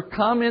 But are your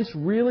comments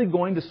really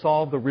going to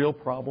solve the real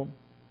problem?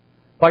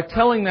 By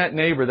telling that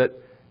neighbor that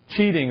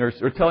cheating or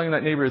telling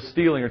that neighbor is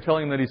stealing or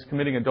telling him that he's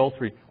committing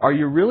adultery, are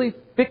you really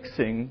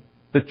fixing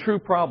the true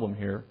problem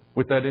here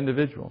with that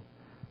individual?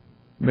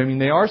 I mean,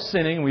 they are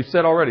sinning, and we've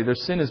said already, their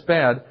sin is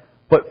bad.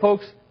 But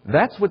folks,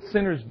 that's what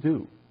sinners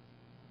do.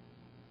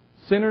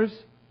 Sinners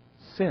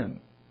sin.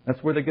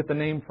 That's where they get the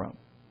name from.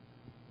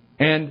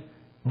 And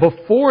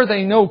before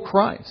they know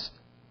Christ,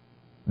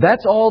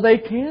 that's all they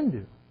can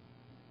do.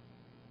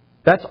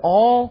 That's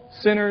all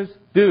sinners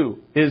do,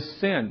 is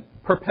sin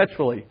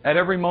perpetually, at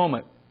every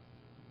moment.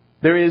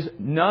 There is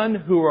none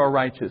who are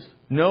righteous.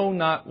 No,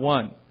 not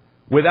one.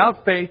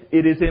 Without faith,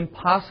 it is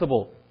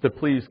impossible to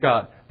please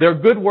God. Their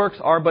good works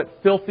are but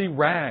filthy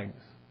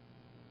rags.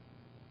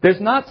 There's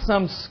not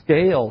some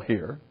scale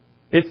here.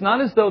 It's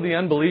not as though the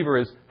unbeliever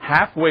is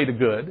halfway to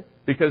good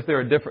because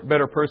they're a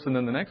better person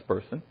than the next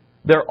person.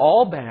 They're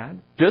all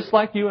bad, just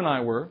like you and I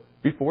were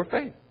before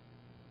faith.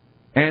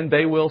 And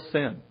they will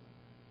sin.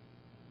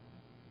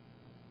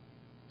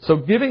 So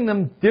giving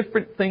them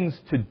different things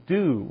to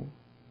do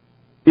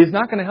is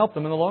not going to help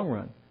them in the long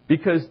run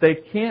because they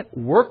can't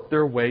work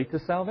their way to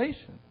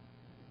salvation.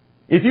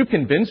 If you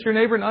convince your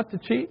neighbor not to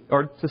cheat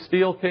or to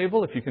steal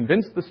cable, if you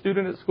convince the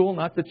student at school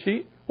not to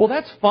cheat, well,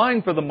 that's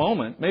fine for the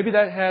moment. Maybe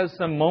that has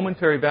some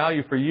momentary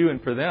value for you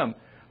and for them.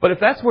 But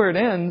if that's where it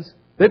ends,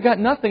 they've got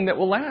nothing that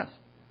will last.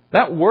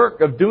 That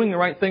work of doing the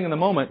right thing in the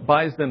moment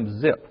buys them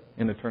zip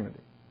in eternity.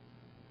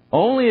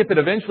 Only if it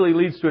eventually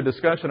leads to a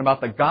discussion about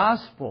the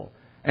gospel,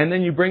 and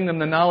then you bring them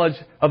the knowledge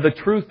of the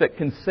truth that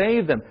can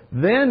save them,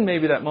 then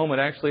maybe that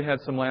moment actually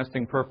had some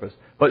lasting purpose.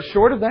 But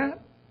short of that,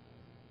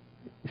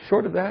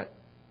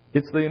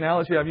 it's the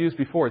analogy I've used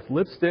before. It's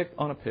lipstick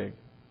on a pig.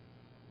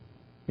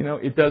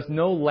 It does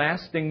no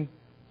lasting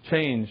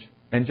change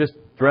and just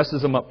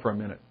dresses them up for a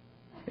minute.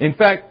 In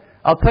fact,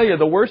 I'll tell you,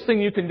 the worst thing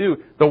you can do,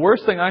 the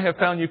worst thing I have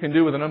found you can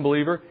do with an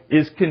unbeliever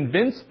is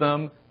convince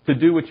them to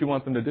do what you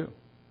want them to do.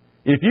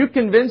 If you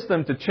convince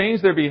them to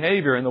change their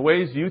behavior in the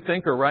ways you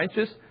think are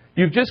righteous,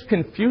 you've just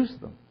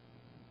confused them.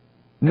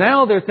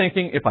 Now they're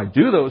thinking, if I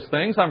do those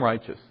things, I'm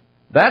righteous.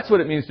 That's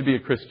what it means to be a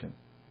Christian.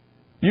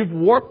 You've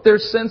warped their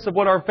sense of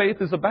what our faith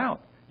is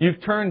about.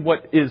 You've turned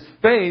what is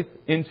faith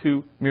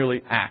into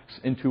merely acts,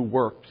 into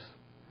works.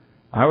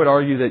 I would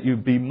argue that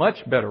you'd be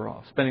much better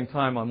off spending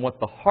time on what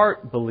the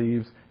heart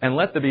believes and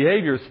let the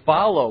behaviors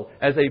follow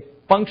as a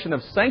function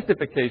of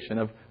sanctification,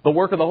 of the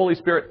work of the Holy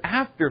Spirit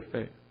after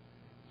faith,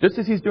 just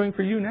as He's doing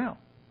for you now.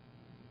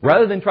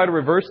 Rather than try to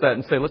reverse that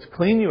and say, let's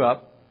clean you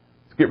up,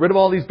 let's get rid of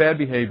all these bad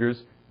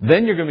behaviors,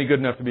 then you're going to be good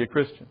enough to be a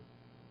Christian.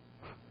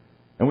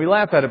 And we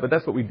laugh at it, but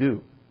that's what we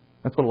do.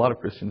 That's what a lot of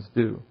Christians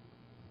do.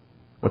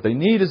 What they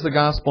need is the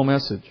gospel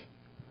message.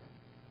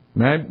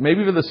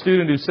 Maybe for the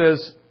student who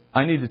says,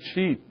 I need to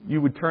cheat,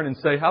 you would turn and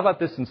say, how about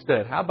this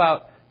instead? How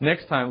about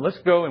next time, let's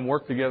go and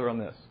work together on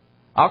this.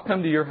 I'll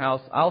come to your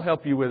house, I'll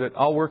help you with it,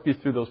 I'll work you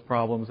through those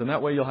problems, and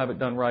that way you'll have it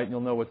done right and you'll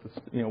know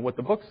what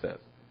the book says.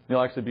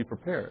 You'll actually be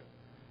prepared.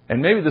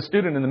 And maybe the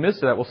student in the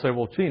midst of that will say,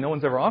 well, gee, no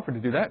one's ever offered to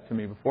do that to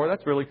me before.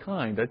 That's really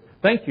kind.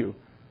 Thank you.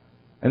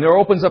 And there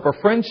opens up a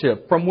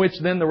friendship from which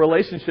then the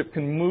relationship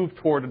can move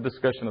toward a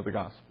discussion of the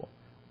gospel.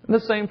 And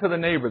the same for the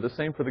neighbor, the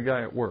same for the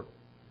guy at work.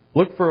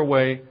 Look for a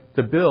way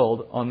to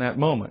build on that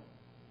moment,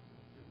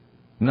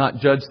 not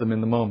judge them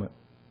in the moment.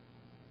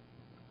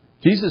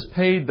 Jesus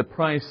paid the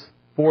price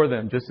for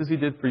them, just as He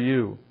did for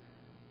you.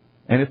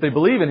 And if they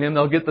believe in Him,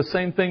 they'll get the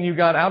same thing you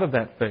got out of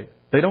that faith.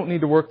 They don't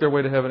need to work their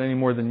way to heaven any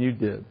more than you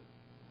did.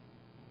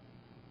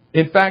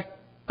 In fact,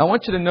 I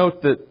want you to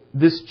note that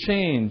this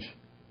change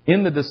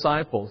in the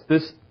disciples,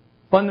 this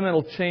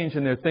fundamental change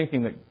in their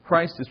thinking that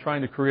Christ is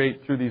trying to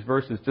create through these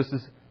verses, just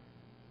as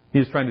He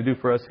is trying to do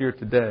for us here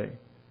today,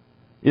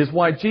 is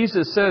why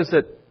Jesus says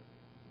that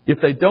if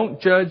they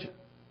don't judge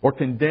or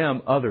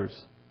condemn others,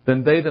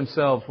 then they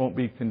themselves won't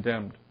be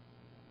condemned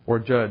or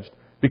judged.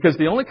 Because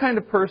the only kind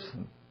of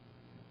person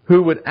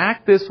who would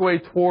act this way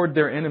toward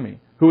their enemy,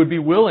 who would be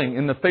willing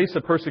in the face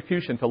of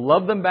persecution to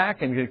love them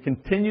back and to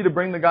continue to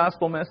bring the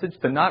gospel message,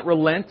 to not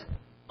relent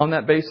on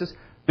that basis,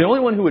 the only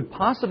one who would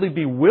possibly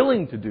be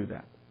willing to do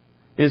that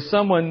is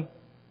someone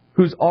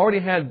who's already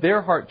had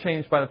their heart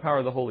changed by the power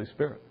of the Holy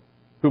Spirit,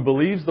 who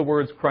believes the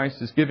words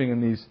Christ is giving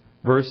in these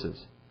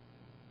verses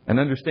and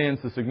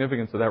understands the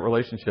significance of that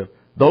relationship.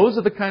 Those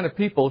are the kind of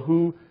people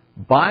who,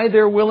 by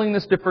their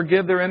willingness to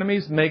forgive their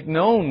enemies, make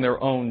known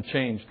their own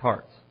changed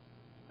hearts.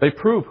 They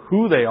prove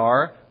who they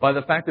are by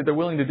the fact that they're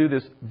willing to do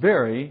this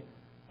very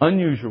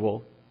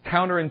unusual,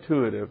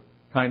 counterintuitive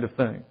kind of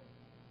thing.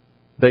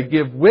 They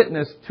give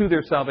witness to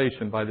their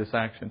salvation by this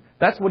action.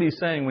 That's what He's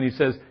saying when He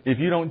says, if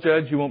you don't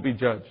judge, you won't be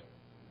judged.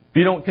 If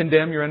you don't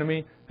condemn your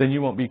enemy, then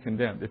you won't be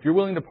condemned. If you're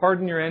willing to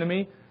pardon your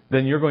enemy,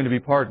 then you're going to be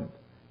pardoned.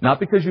 Not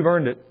because you've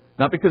earned it,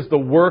 not because the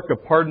work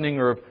of pardoning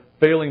or of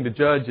failing to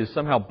judge is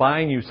somehow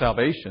buying you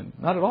salvation.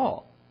 Not at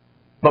all.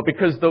 But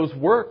because those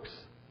works,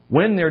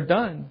 when they're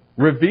done,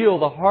 reveal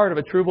the heart of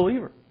a true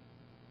believer.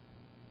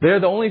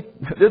 They're the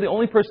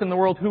only person in the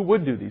world who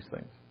would do these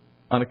things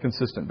on a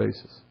consistent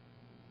basis.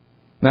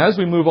 Now, as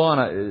we move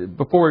on,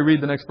 before we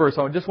read the next verse,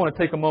 I just want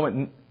to take a moment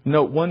and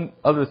note one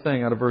other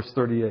thing out of verse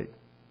 38.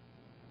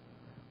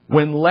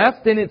 When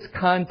left in its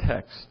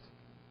context,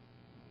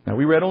 now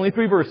we read only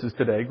 3 verses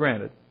today,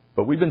 granted,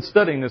 but we've been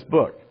studying this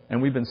book, and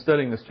we've been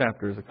studying this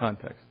chapter as a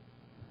context.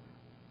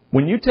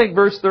 When you take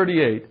verse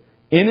 38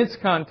 in its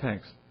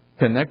context,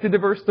 connected to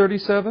verse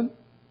 37,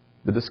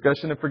 the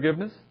discussion of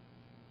forgiveness,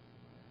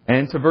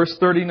 and to verse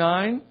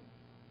 39,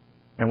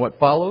 and what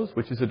follows,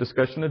 which is a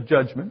discussion of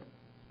judgment,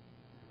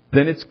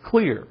 then it's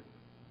clear,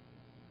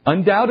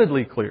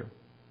 undoubtedly clear,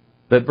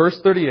 that verse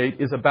 38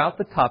 is about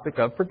the topic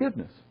of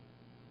forgiveness.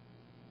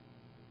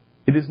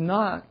 It is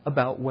not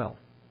about wealth.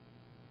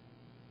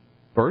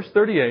 Verse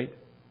 38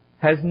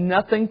 has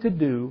nothing to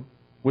do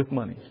with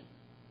money.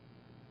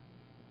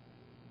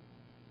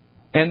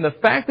 And the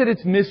fact that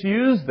it's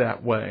misused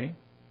that way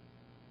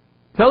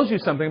tells you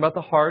something about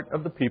the heart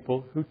of the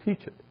people who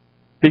teach it.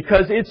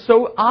 Because it's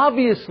so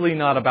obviously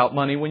not about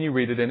money when you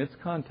read it in its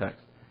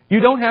context. You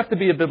don't have to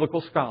be a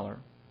biblical scholar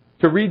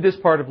to read this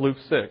part of Luke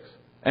 6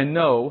 and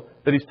know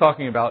that He's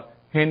talking about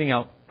handing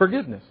out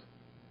forgiveness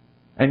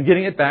and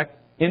getting it back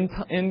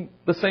in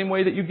the same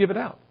way that you give it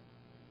out.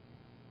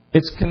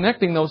 It's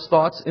connecting those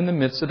thoughts in the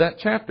midst of that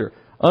chapter.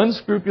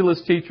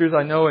 Unscrupulous teachers,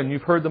 I know, and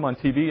you've heard them on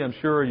TV, I'm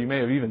sure, or you may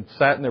have even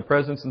sat in their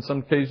presence in some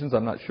occasions,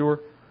 I'm not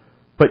sure.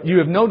 But you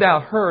have no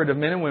doubt heard of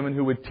men and women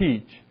who would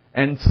teach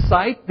and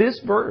cite this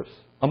verse,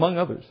 among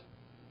others,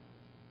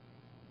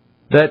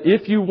 that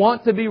if you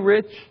want to be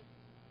rich,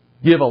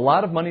 give a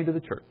lot of money to the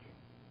church.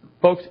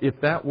 Folks,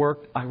 if that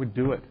worked, I would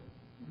do it.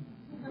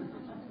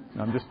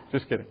 No, I'm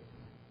just kidding.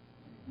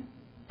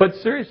 But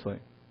seriously,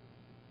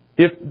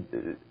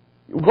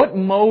 what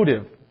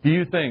motive do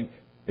you think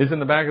is in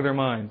the back of their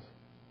minds?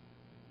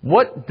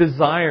 What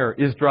desire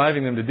is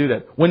driving them to do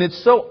that? When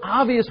it's so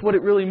obvious what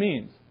it really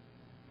means.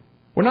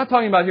 We're not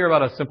talking about here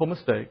about a simple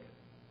mistake.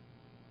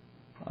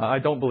 I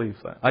don't believe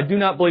that. I do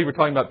not believe we're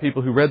talking about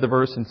people who read the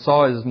verse and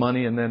saw it as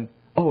money and then,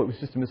 oh, it was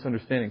just a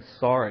misunderstanding.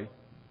 Sorry.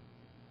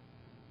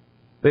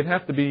 They'd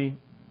have to be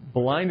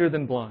blinder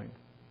than blind.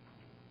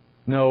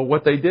 No,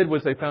 what they did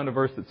was they found a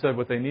verse that said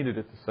what they needed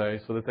it to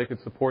say so that they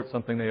could support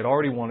something they had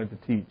already wanted to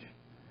teach.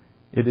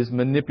 It is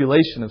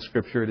manipulation of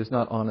Scripture. It is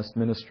not honest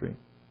ministry.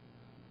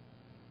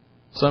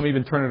 Some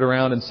even turn it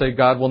around and say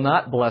God will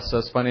not bless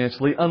us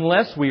financially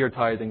unless we are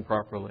tithing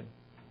properly.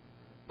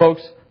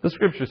 Folks, the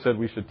Scripture said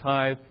we should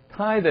tithe.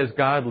 Tithe as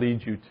God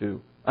leads you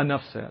to.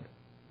 Enough said.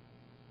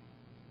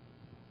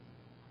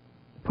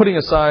 Putting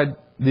aside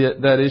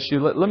that issue,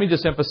 let me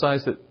just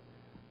emphasize that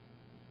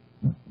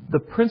the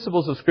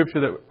principles of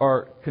Scripture that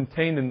are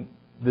contained in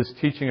this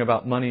teaching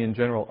about money in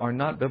general are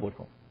not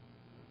biblical.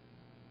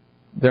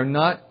 They're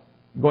not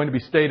going to be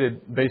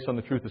stated based on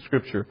the truth of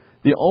Scripture.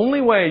 The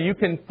only way you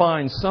can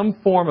find some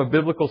form of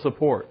biblical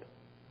support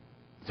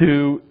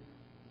to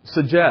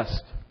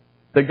suggest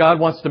that God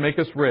wants to make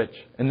us rich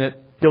and that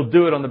He'll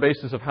do it on the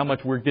basis of how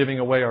much we're giving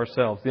away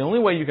ourselves. The only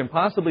way you can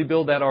possibly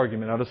build that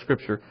argument out of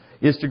Scripture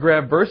is to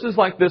grab verses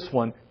like this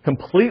one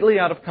completely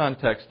out of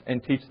context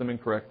and teach them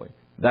incorrectly.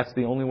 That's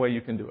the only way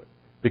you can do it.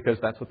 Because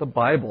that's what the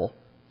Bible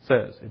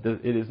says.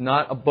 It is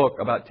not a book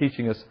about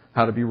teaching us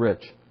how to be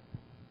rich.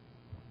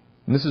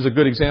 And this is a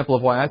good example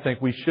of why I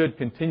think we should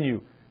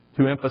continue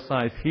to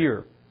emphasize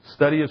here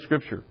study of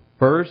Scripture,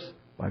 verse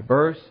by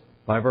verse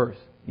by verse,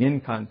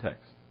 in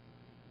context.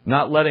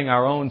 Not letting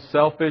our own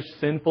selfish,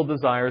 sinful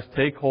desires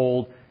take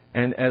hold,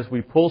 and as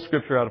we pull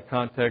Scripture out of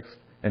context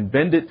and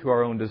bend it to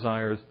our own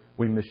desires,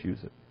 we misuse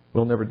it.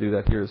 We'll never do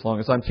that here as long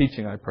as I'm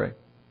teaching, I pray.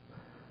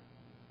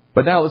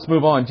 But now let's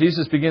move on.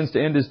 Jesus begins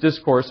to end His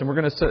discourse, and we're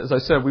going to, as I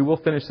said, we will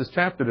finish this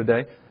chapter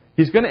today.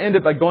 He's going to end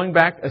it by going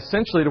back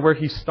essentially to where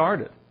He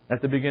started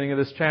at the beginning of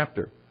this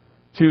chapter,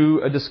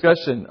 to a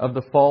discussion of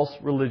the false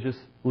religious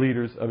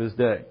leaders of His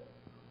day.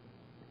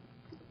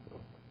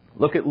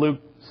 Look at Luke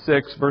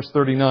 6, verse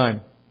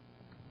 39.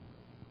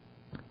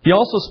 He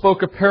also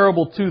spoke a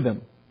parable to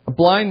them. A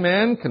blind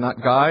man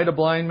cannot guide a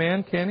blind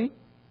man, can he?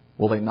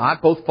 Will they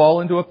not both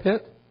fall into a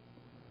pit?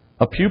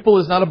 A pupil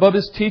is not above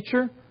his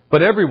teacher,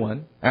 but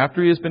everyone,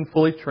 after he has been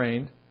fully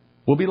trained,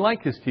 will be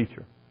like his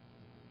teacher.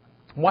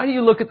 Why do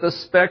you look at the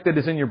speck that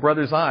is in your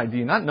brother's eye? Do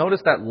you not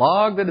notice that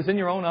log that is in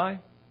your own eye?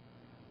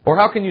 Or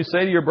how can you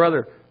say to your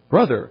brother,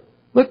 Brother,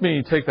 let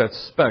me take that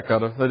speck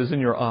out of that is in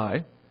your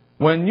eye,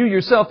 when you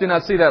yourself do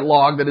not see that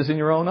log that is in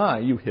your own eye,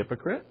 you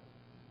hypocrite?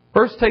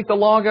 First take the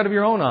log out of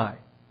your own eye,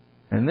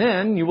 and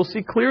then you will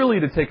see clearly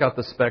to take out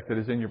the speck that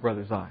is in your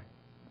brother's eye.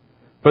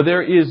 For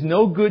there is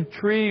no good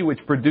tree which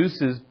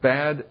produces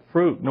bad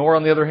fruit, nor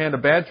on the other hand a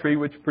bad tree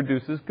which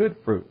produces good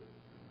fruit.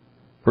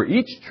 For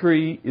each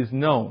tree is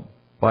known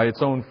by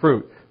its own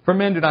fruit. For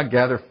men do not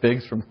gather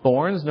figs from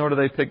thorns, nor do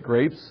they pick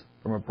grapes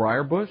from a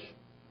briar bush.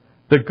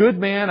 The good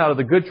man out of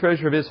the good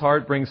treasure of his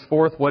heart brings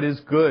forth what is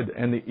good,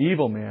 and the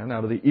evil man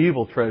out of the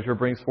evil treasure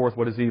brings forth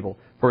what is evil.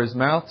 For his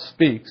mouth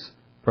speaks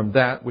from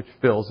that which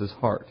fills his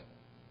heart.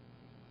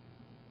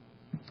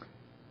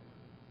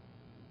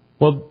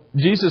 Well,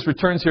 Jesus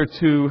returns here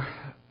to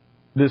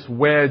this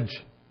wedge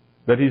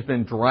that He's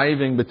been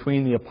driving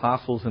between the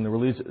apostles and the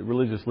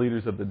religious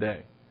leaders of the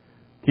day.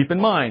 Keep in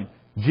mind,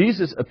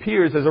 Jesus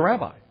appears as a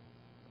rabbi.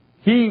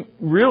 He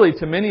really,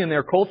 to many in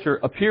their culture,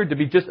 appeared to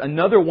be just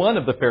another one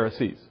of the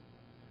Pharisees.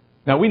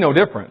 Now, we know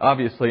different,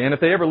 obviously, and if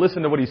they ever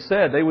listened to what He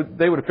said, they would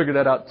have figured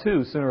that out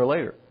too, sooner or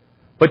later.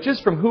 But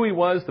just from who He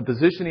was, the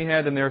position He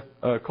had in their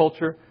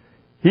culture,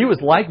 He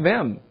was like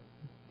them.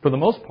 For the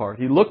most part,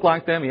 He looked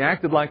like them, He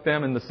acted like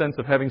them in the sense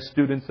of having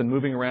students and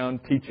moving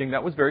around, teaching.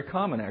 That was very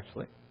common,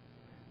 actually.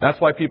 That's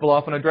why people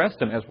often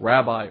addressed Him as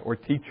rabbi or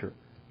teacher.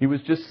 He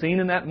was just seen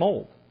in that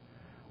mold.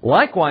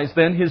 Likewise,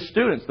 then, His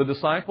students, the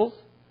disciples,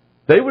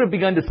 they would have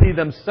begun to see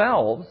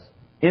themselves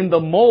in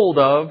the mold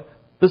of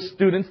the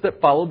students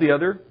that followed the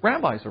other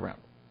rabbis around.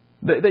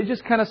 They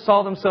just kind of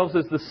saw themselves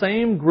as the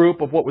same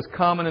group of what was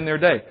common in their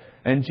day.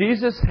 And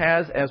Jesus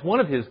has, as one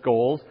of His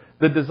goals,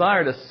 the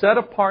desire to set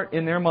apart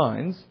in their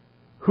minds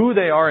who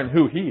they are and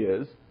who He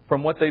is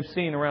from what they've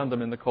seen around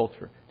them in the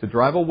culture. To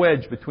drive a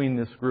wedge between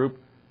this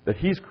group that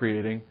He's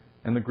creating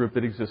and the group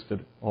that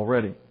existed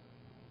already.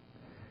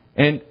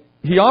 And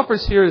He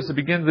offers here, as the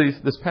beginning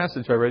of this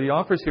passage I read, He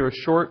offers here a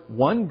short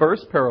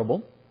one-verse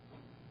parable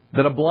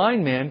that a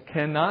blind man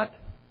cannot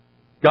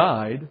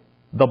guide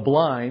the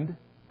blind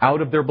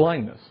out of their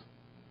blindness.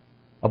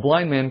 A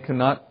blind man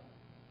cannot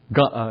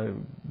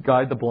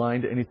guide the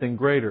blind to anything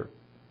greater.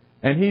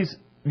 And He's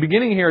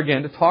beginning here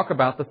again to talk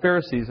about the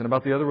Pharisees and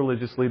about the other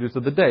religious leaders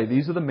of the day.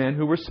 These are the men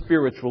who were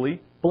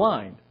spiritually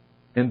blind.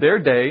 In their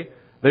day,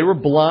 they were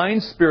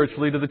blind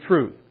spiritually to the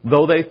truth,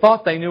 though they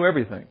thought they knew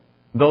everything,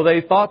 though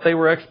they thought they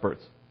were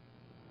experts.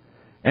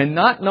 And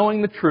not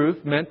knowing the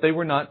truth meant they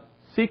were not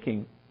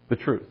seeking the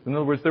truth. In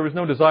other words, there was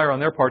no desire on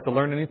their part to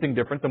learn anything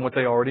different than what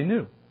they already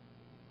knew.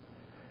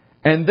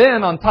 And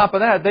then, on top of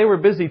that, they were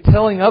busy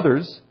telling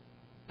others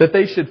that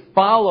they should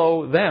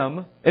follow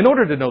them in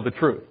order to know the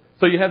truth.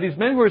 So you have these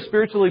men who are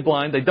spiritually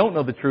blind, they don't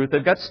know the truth,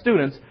 they've got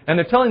students, and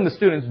they're telling the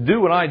students, do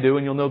what I do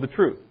and you'll know the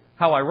truth.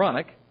 How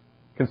ironic,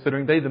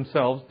 considering they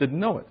themselves didn't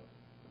know it.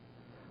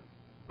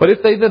 But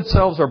if they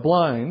themselves are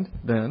blind,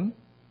 then,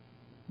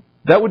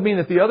 that would mean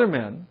that the other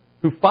men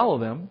who follow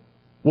them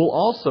will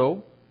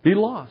also be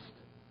lost.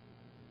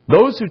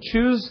 Those who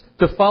choose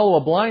to follow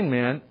a blind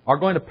man are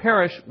going to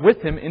perish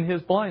with him in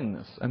his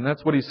blindness. And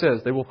that's what He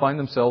says. They will find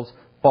themselves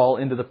fall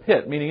into the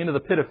pit, meaning into the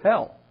pit of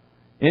hell,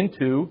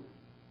 into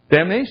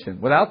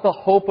damnation, without the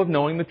hope of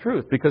knowing the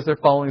truth, because they're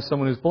following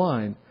someone who's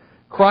blind.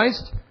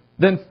 Christ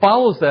then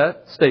follows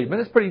that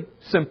statement. It's pretty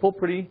simple,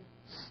 pretty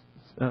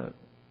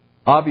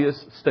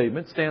obvious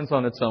statement, stands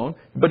on its own.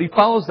 But He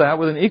follows that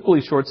with an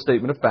equally short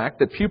statement of fact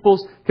that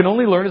pupils can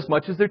only learn as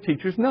much as their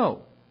teachers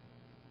know.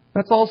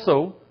 That's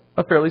also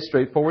a fairly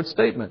straightforward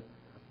statement.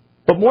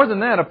 But more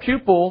than that, a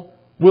pupil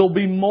will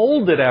be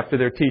molded after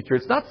their teacher.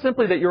 It's not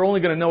simply that you're only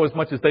going to know as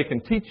much as they can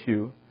teach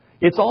you.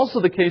 It's also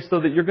the case,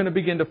 though, that you're going to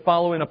begin to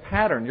follow in a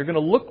pattern. You're going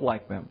to look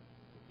like them.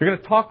 You're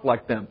going to talk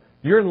like them.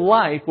 Your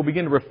life will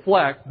begin to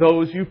reflect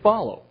those you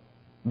follow,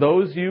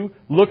 those you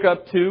look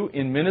up to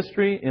in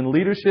ministry, in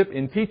leadership,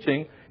 in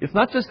teaching. It's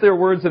not just their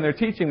words and their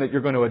teaching that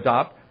you're going to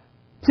adopt.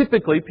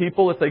 Typically,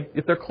 people,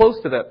 if they're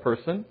close to that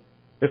person,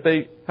 if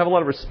they have a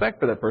lot of respect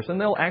for that person,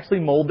 they'll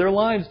actually mold their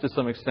lives to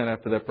some extent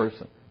after that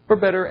person, for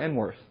better and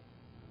worse.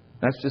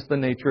 That's just the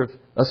nature of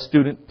a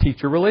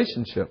student-teacher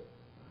relationship.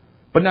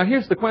 But now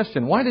here's the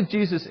question. Why did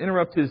Jesus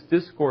interrupt His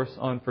discourse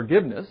on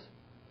forgiveness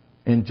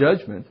and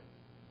judgment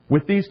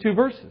with these two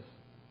verses?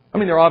 I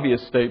mean, they're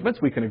obvious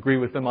statements. We can agree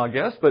with them, I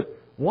guess. But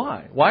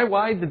why?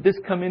 Why did this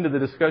come into the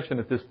discussion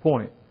at this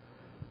point?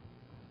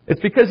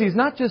 It's because He's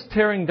not just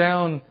tearing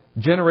down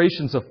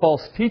generations of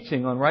false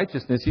teaching on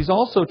righteousness, he's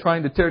also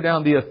trying to tear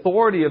down the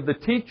authority of the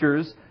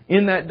teachers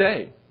in that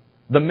day.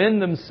 The men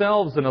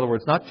themselves, in other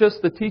words, not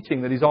just the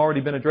teaching that he's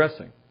already been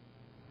addressing.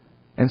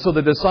 And so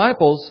the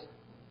disciples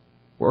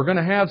are going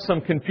to have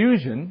some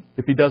confusion,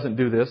 if he doesn't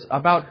do this,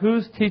 about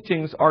whose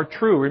teachings are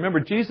true. Remember,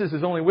 Jesus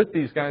is only with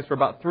these guys for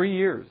about 3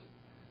 years.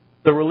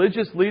 The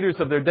religious leaders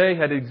of their day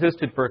had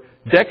existed for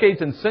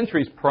decades and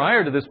centuries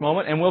prior to this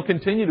moment and will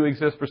continue to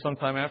exist for some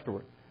time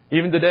afterward.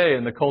 Even today,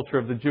 in the culture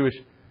of the Jewish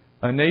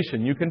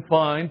nation, you can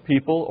find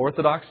people,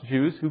 Orthodox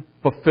Jews, who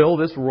fulfill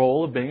this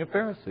role of being a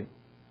Pharisee.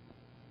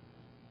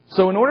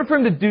 So in order for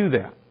him to do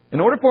that, in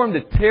order for him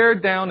to tear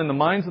down in the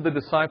minds of the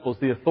disciples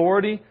the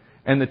authority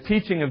and the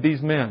teaching of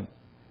these men,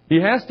 he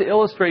has to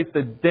illustrate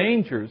the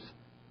dangers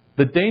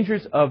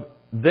of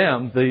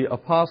them, the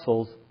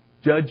apostles,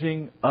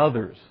 judging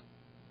others.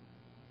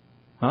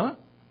 Huh?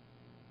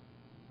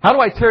 How do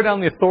I tear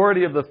down the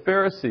authority of the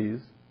Pharisees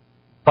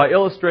by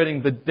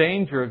illustrating the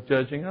danger of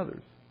judging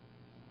others?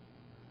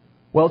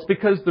 Well, it's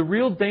because the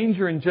real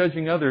danger in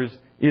judging others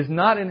is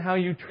not in how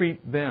you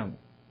treat them.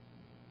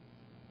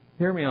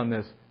 Hear me on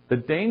this. The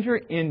danger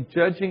in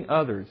judging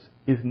others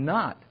is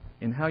not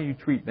in how you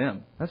treat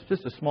them. That's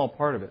just a small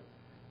part of it.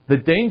 The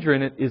danger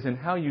in it is in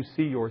how you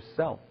see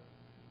yourself.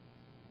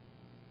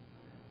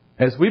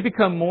 As we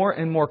become more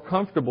and more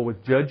comfortable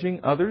with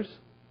judging others,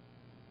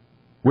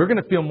 we're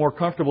going to feel more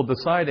comfortable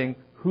deciding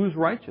who's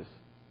righteous,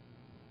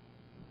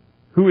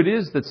 who it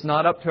is that's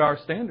not up to our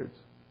standards.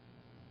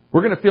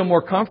 We're going to feel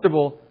more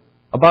comfortable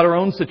about our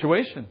own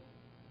situation.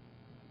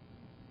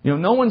 You know,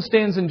 no one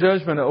stands in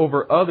judgment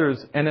over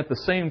others and at the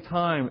same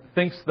time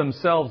thinks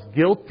themselves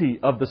guilty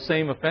of the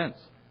same offense.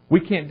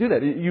 We can't do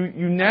that.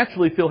 You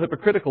naturally feel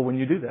hypocritical when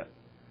you do that.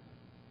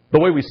 The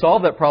way we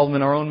solve that problem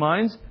in our own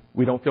minds,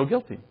 we don't feel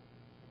guilty.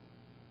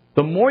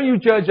 The more you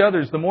judge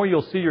others, the more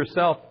you'll see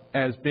yourself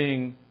as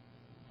being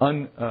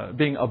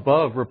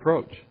above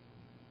reproach,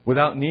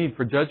 without need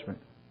for judgment.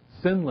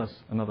 Sinless,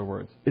 in other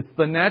words. It's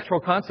the natural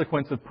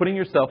consequence of putting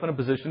yourself in a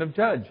position of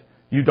judge.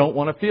 You don't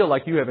want to feel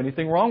like you have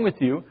anything wrong with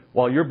you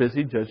while you're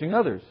busy judging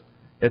others.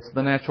 It's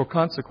the natural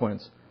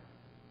consequence.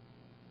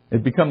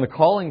 It became the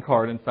calling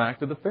card, in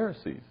fact, of the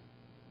Pharisees.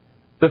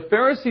 The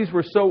Pharisees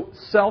were so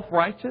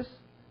self-righteous,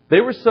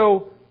 they were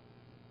so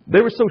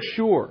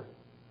sure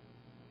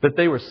that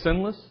they were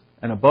sinless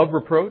and above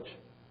reproach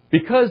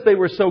because they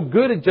were so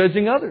good at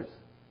judging others.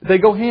 They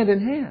go hand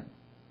in hand.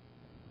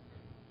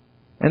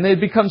 And they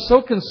had become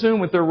so consumed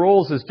with their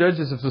roles as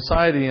judges of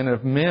society and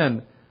of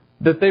men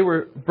that they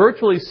were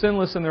virtually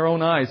sinless in their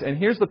own eyes. And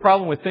here's the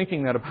problem with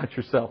thinking that about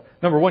yourself.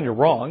 Number one, you're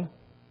wrong.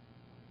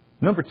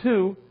 Number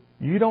two,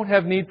 you don't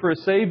have need for a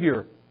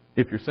Savior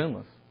if you're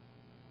sinless.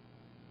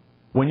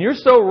 When you're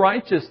so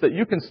righteous that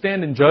you can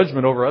stand in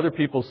judgment over other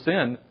people's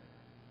sin,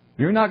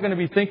 you're not going to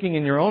be thinking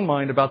in your own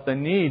mind about the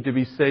need to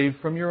be saved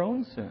from your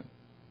own sin.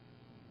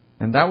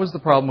 And that was the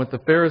problem with the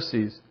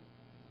Pharisees.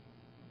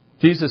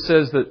 Jesus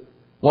says that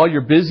while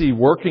you're busy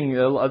working,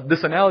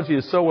 this analogy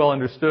is so well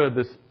understood,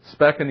 this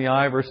speck in the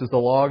eye versus the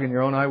log in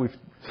your own eye. We've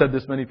said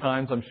this many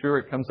times. I'm sure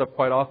it comes up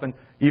quite often.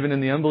 Even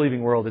in the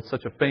unbelieving world, it's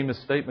such a famous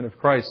statement of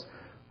Christ.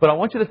 But I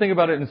want you to think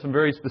about it in some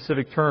very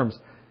specific terms.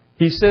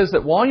 He says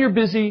that while you're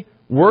busy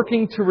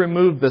working to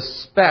remove the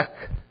speck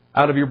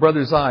out of your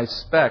brother's eye,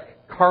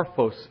 speck,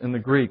 karphos in the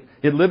Greek,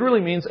 it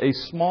literally means a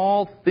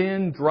small,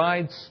 thin,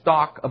 dried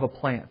stalk of a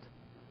plant.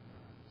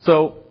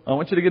 So I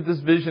want you to get this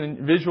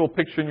visual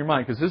picture in your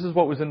mind, because this is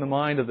what was in the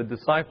mind of the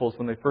disciples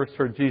when they first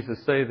heard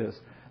Jesus say this.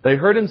 They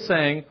heard Him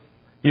saying,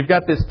 you've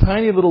got this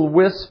tiny little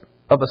wisp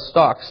of a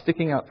stalk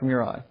sticking out from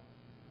your eye.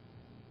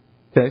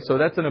 Okay, so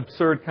that's an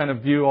absurd kind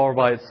of view all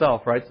by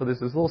itself, right? So there's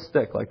this little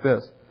stick like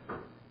this.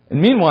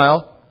 And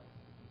meanwhile,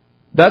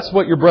 that's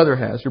what your brother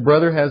has. Your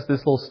brother has this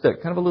little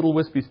stick, kind of a little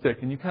wispy stick,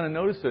 and you kind of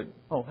notice it.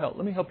 Oh, hell,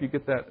 let me help you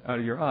get that out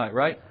of your eye,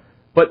 right?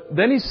 But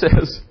then He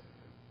says,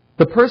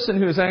 the person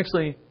who is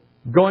actually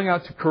going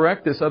out to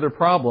correct this other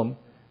problem,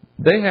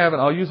 they have, and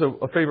I'll use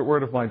a favorite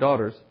word of my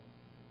daughter's,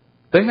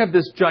 they have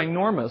this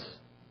ginormous,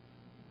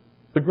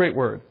 it's a great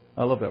word,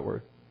 I love that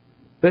word.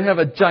 They have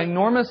a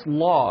ginormous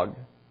log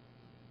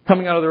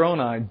coming out of their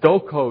own eye,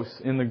 dokos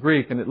in the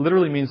Greek, and it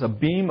literally means a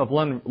beam of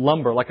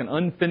lumber, like an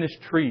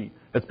unfinished tree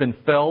that's been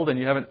felled and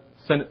you haven't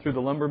sent it through the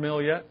lumber mill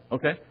yet.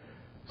 Okay?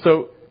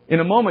 So in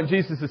a moment,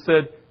 Jesus has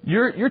said,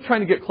 you're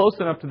trying to get close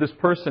enough to this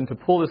person to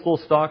pull this little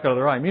stalk out of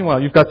their eye.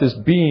 Meanwhile, you've got this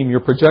beam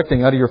you're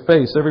projecting out of your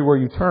face everywhere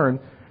you turn,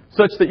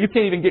 such that you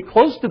can't even get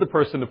close to the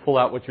person to pull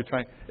out what you're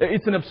trying.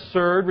 It's an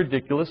absurd,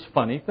 ridiculous,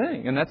 funny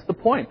thing. And that's the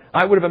point.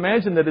 I would have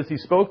imagined that as He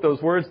spoke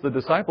those words, the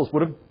disciples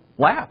would have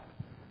laughed.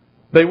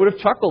 They would have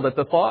chuckled at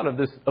the thought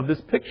of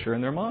this picture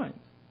in their minds.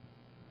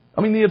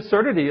 I mean, the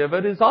absurdity of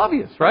it is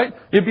obvious, right?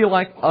 It'd be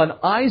like an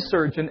eye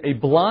surgeon, a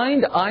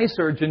blind eye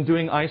surgeon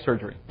doing eye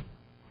surgery.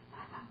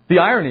 The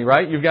irony,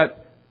 right? You've got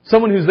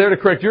someone who's there to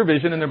correct your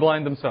vision and they're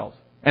blind themselves.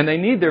 And they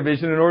need their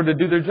vision in order to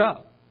do their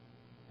job.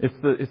 It's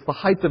the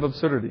height of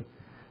absurdity.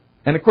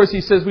 And of course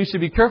He says we should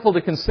be careful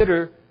to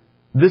consider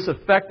this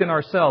effect in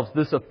ourselves,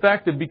 this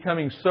effect of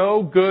becoming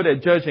so good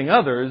at judging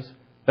others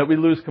that we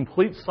lose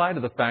complete sight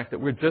of the fact that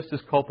we're just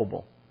as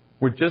culpable.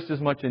 We're just as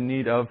much in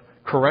need of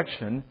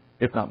correction,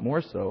 if not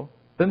more so,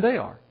 than they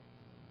are.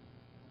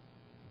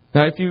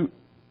 Now, if you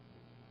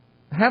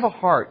have a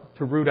heart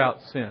to root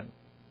out sin,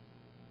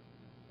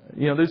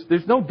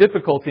 there's no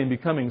difficulty in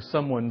becoming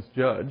someone's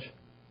judge.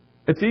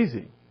 It's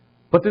easy.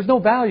 But there's no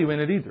value in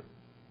it either.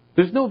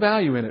 There's no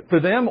value in it for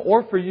them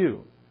or for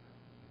you.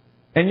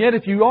 And yet,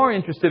 if you are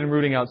interested in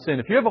rooting out sin,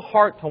 if you have a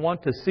heart to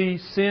want to see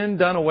sin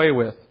done away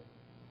with,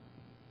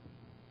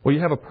 well,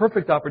 you have a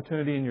perfect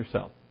opportunity in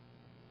yourself.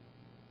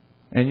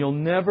 And you'll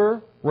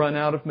never run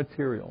out of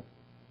material.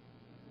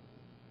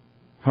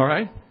 All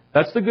right?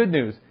 That's the good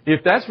news.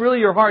 If that's really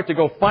your heart, to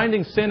go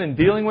finding sin and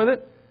dealing with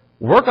it,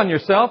 work on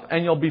yourself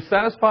and you'll be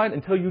satisfied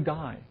until you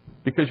die.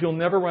 Because you'll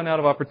never run out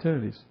of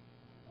opportunities.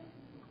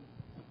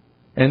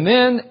 And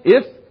then,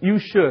 if you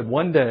should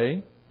one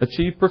day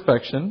achieve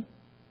perfection,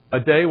 a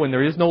day when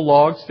there is no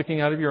log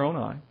sticking out of your own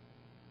eye,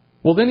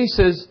 well then he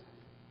says,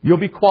 you'll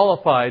be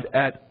qualified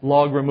at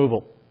log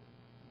removal.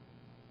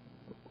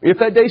 If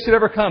that day should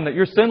ever come that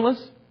you're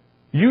sinless,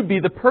 you'd be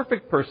the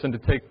perfect person to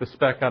take the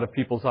speck out of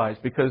people's eyes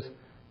because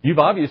you've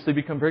obviously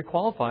become very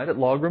qualified at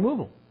log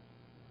removal.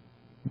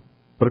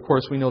 But of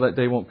course we know that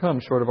day won't come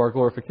short of our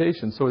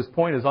glorification. So his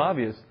point is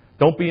obvious.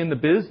 Don't be in the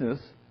business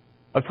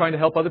of trying to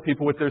help other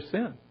people with their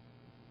sin.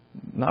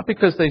 Not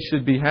because they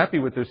should be happy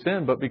with their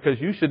sin, but because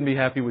you shouldn't be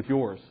happy with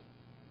yours.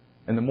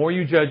 And the more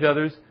you judge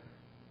others,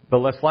 the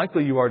less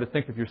likely you are to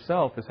think of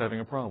yourself as having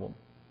a problem.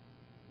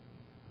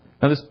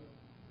 Now this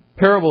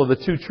parable of the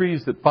two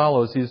trees that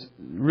follows is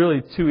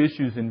really two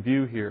issues in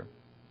view here.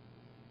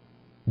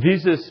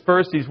 Jesus,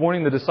 first, he's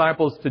warning the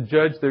disciples to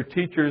judge their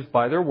teachers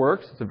by their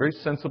works. It's a very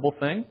sensible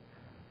thing.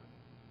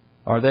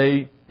 Are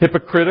they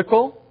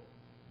hypocritical?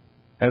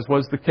 As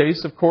was the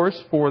case, of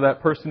course, for that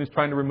person who's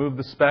trying to remove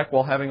the speck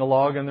while having a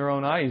log in their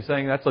own eye. He's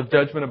saying that's a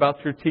judgment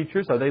about your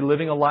teachers. Are they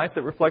living a life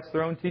that reflects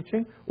their own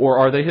teaching? Or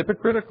are they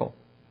hypocritical?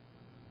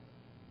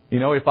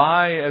 If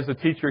I, as a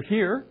teacher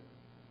here,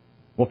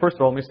 well, first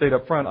of all, let me state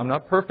up front, I'm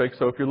not perfect.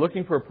 So if you're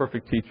looking for a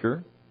perfect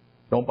teacher,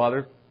 don't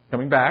bother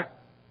coming back.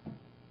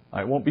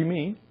 It won't be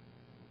me.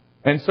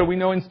 And so we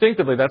know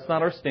instinctively that's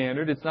not our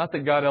standard. It's not that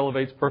God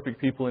elevates perfect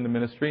people into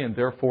ministry and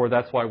therefore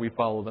that's why we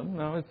follow them.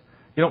 No, you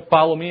don't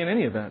follow me in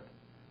any event.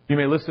 You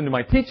may listen to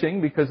my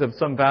teaching because of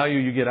some value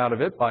you get out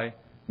of it by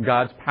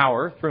God's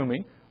power through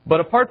me.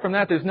 But apart from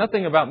that, there's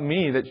nothing about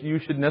me that you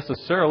should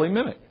necessarily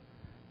mimic.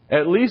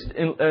 At least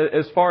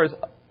as far as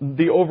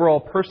the overall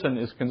person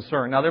is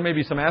concerned. Now, there may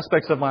be some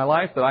aspects of my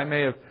life that I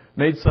may have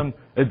made some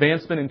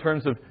advancement in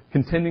terms of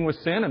contending with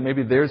sin, and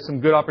maybe there's some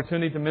good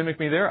opportunity to mimic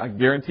me there. I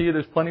guarantee you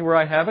there's plenty where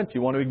I haven't.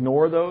 You want to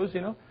ignore those,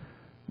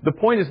 The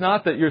point is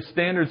not that your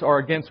standards are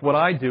against what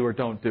I do or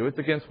don't do. It's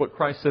against what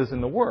Christ says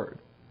in the Word.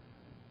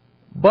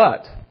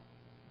 But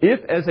if,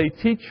 as a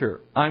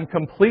teacher, I'm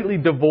completely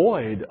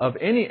devoid of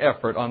any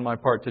effort on my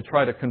part to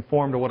try to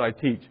conform to what I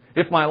teach,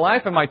 if my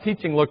life and my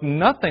teaching look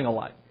nothing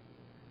alike,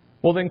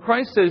 well, then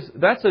Christ says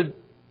that's a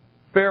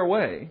fair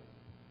way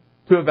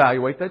to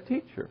evaluate that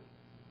teacher.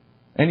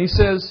 And he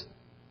says,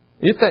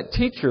 if that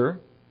teacher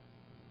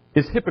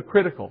is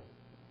hypocritical,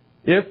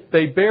 if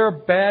they bear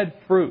bad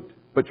fruit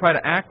but try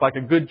to act like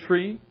a good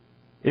tree,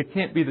 it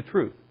can't be the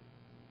truth.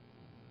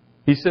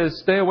 He says,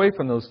 stay away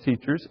from those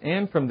teachers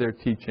and from their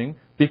teaching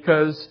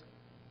because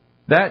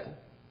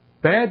that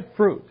bad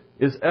fruit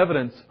is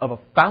evidence of a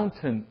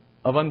fountain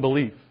of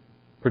unbelief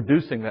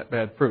producing that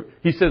bad fruit.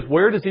 He says,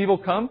 where does evil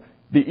come?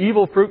 The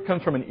evil fruit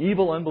comes from an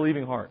evil,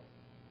 unbelieving heart.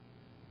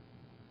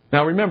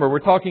 Now remember, we're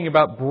talking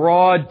about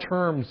broad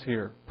terms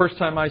here. First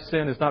time I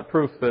sin is not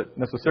proof that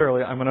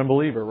necessarily I'm an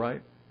unbeliever,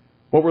 right?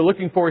 What we're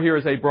looking for here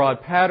is a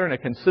broad pattern, a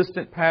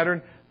consistent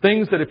pattern.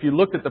 Things that if you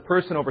looked at the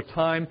person over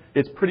time,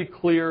 it's pretty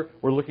clear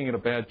we're looking at a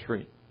bad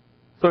tree.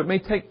 So it may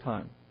take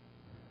time.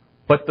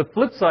 But the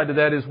flip side of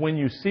that is when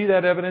you see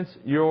that evidence,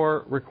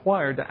 you're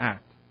required to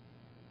act.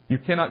 You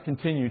cannot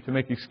continue to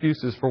make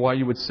excuses for why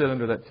you would sit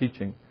under that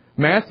teaching.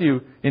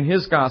 Matthew, in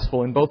his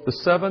Gospel, in both the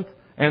 7th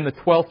and the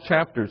 12th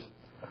chapters,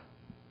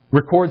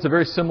 records a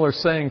very similar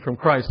saying from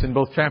Christ in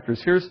both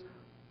chapters. Here's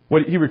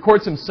what he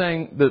records him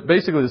saying, that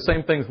basically the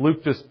same things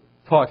Luke just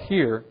taught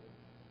here.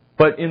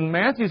 But in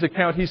Matthew's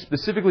account, he's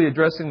specifically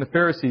addressing the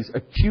Pharisees,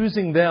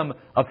 accusing them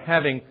of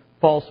having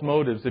false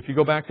motives. If you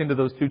go back into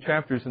those two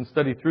chapters and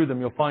study through them,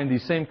 you'll find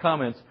these same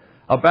comments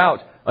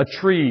about a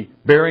tree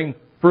bearing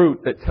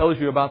fruit that tells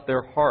you about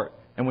their heart.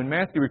 And when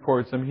Matthew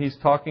records them, he's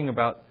talking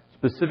about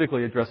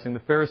specifically addressing the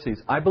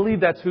Pharisees. I believe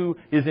that's who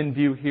is in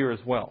view here as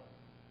well.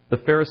 The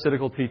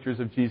Pharisaical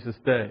teachers of Jesus'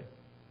 day.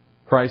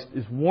 Christ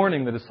is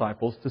warning the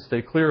disciples to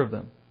stay clear of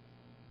them.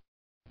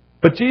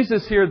 But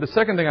Jesus here, the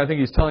second thing I think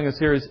he's telling us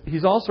here is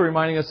he's also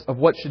reminding us of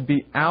what should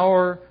be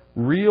our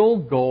real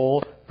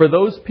goal for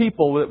those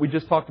people that we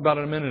just talked about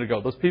a minute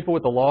ago. Those people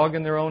with the log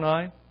in their own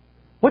eye.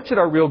 What should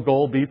our real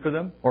goal be for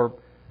them? Or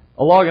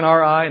a log in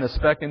our eye and a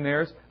speck in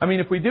theirs? I mean,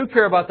 if we do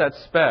care about that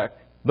speck,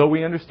 though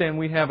we understand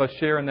we have a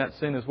share in that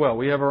sin as well.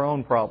 We have our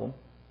own problem.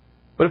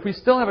 But if we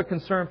still have a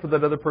concern for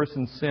that other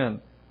person's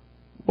sin,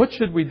 what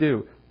should we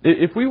do?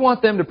 If we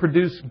want them to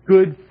produce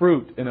good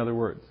fruit, in other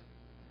words,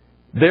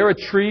 they're a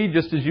tree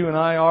just as you and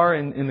I are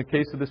in the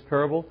case of this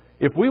parable.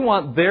 If we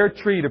want their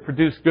tree to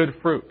produce good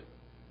fruit,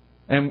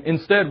 and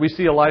instead we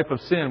see a life of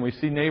sin, we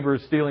see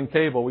neighbors stealing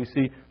cable, we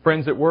see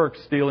friends at work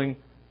stealing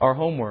our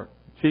homework,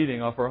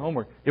 cheating off our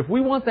homework. If we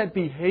want that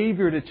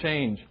behavior to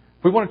change,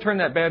 if we want to turn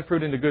that bad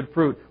fruit into good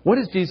fruit, what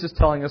is Jesus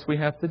telling us we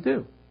have to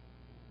do?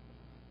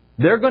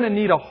 They're going to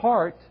need a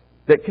heart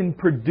that can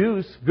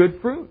produce good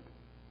fruit.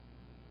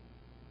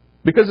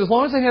 Because as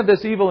long as they have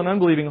this evil and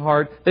unbelieving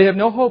heart, they have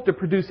no hope to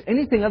produce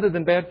anything other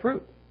than bad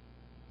fruit.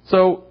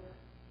 So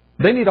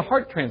they need a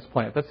heart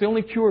transplant. That's the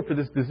only cure for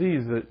this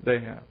disease that they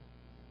have.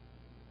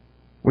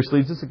 Which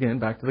leads us again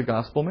back to the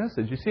gospel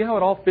message. You see how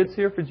it all fits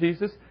here for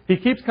Jesus? He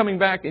keeps coming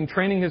back and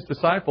training His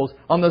disciples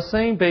on the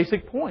same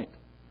basic point.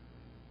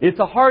 It's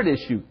a heart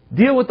issue.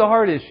 Deal with the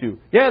heart issue.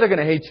 Yeah, they're going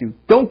to hate you.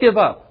 Don't give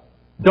up.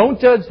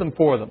 Don't judge them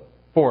for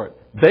it.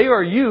 They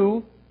are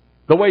you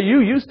the way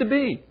you used to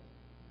be.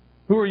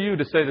 Who are you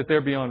to say that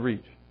they're beyond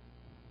reach?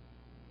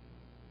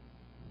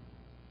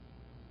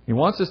 He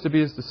wants us to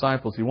be His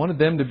disciples. He wanted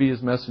them to be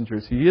His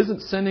messengers. He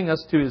isn't sending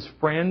us to His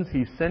friends.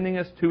 He's sending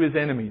us to His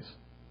enemies.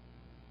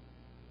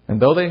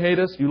 And though they hate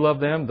us, you love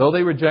them. Though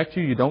they reject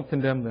you, you don't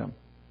condemn them.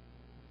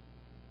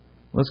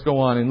 Let's go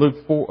on in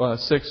Luke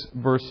 6,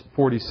 verse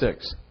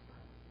 46.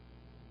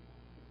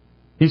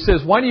 He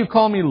says, "Why do you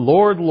call me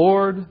Lord,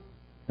 Lord,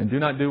 and do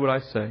not do what I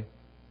say?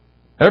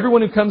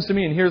 Everyone who comes to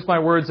me and hears my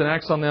words and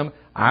acts on them,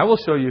 I will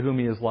show you whom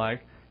he is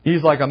like.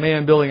 He's like a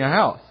man building a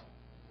house,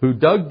 who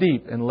dug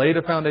deep and laid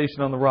a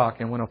foundation on the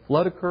rock. And when a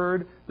flood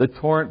occurred, the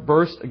torrent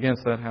burst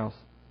against that house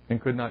and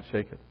could not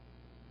shake it,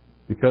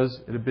 because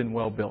it had been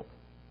well built.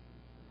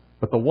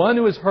 But the one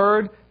who has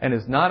heard and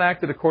has not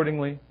acted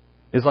accordingly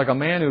is like a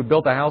man who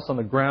built a house on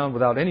the ground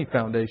without any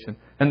foundation.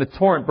 And the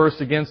torrent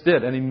burst against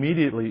it, and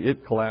immediately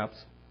it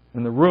collapsed.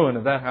 And the ruin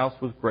of that house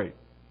was great."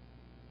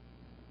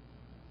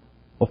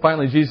 Well,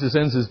 finally, Jesus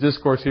ends His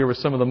discourse here with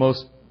some of the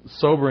most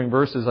sobering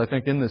verses, I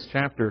think, in this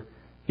chapter.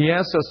 He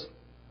asks us,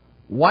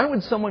 why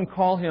would someone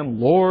call Him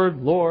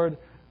Lord, Lord,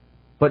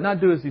 but not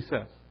do as He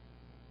says?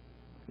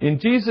 In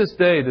Jesus'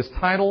 day, this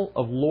title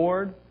of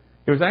Lord,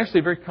 it was actually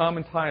a very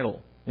common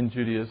title in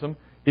Judaism.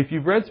 If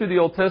you've read through the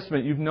Old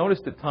Testament, you've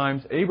noticed at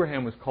times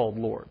Abraham was called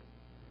Lord.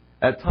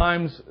 At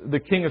times, the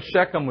king of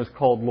Shechem was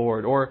called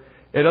Lord. Or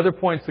at other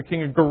points, the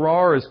king of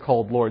Gerar is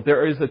called Lord.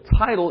 There is a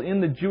title in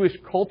the Jewish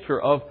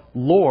culture of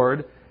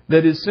Lord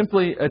that is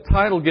simply a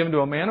title given to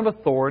a man of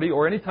authority,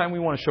 or anytime we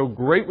want to show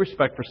great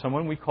respect for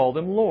someone, we call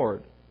them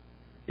Lord.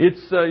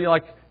 It's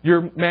like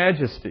Your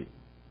Majesty.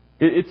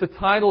 It's a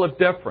title of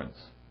deference.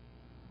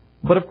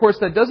 But of course,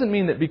 that doesn't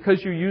mean that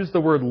because you use the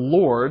word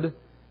Lord,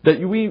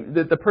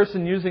 that the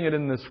person using it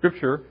in the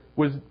Scripture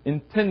was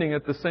intending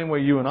it the same way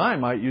you and I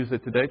might use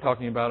it today,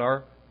 talking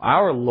about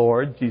our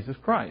Lord, Jesus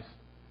Christ.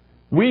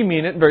 We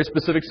mean it in a very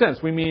specific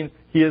sense. We mean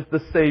He is the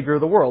Savior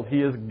of the world.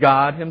 He is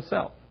God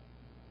Himself.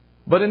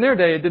 But in their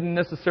day, it didn't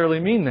necessarily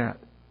mean that.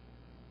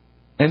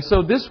 And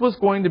so this was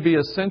going to be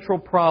a central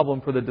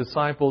problem for the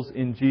disciples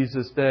in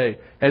Jesus' day.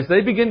 As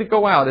they begin to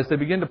go out, as they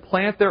begin to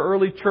plant their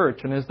early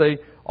church, and as they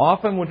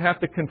often would have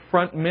to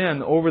confront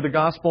men over the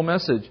gospel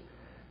message,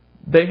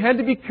 they had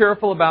to be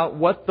careful about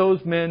what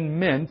those men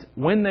meant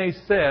when they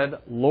said,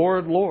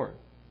 Lord, Lord.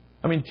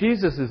 I mean,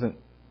 Jesus isn't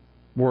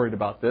worried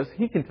about this.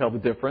 He can tell the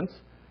difference.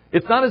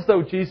 It's not as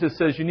though Jesus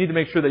says you need to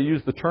make sure they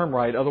use the term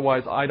right,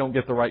 otherwise I don't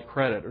get the right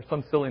credit, or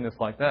some silliness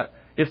like that.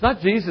 It's not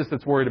Jesus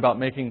that's worried about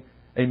making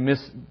a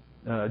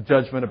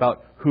misjudgment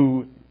about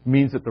who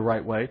means it the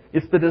right way.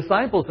 It's the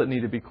disciples that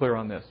need to be clear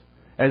on this.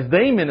 As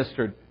they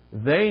ministered,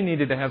 they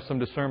needed to have some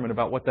discernment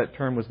about what that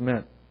term was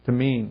meant to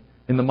mean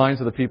in the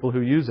minds of the people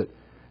who use it.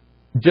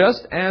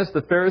 Just as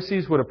the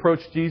Pharisees would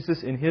approach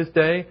Jesus in His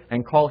day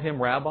and call Him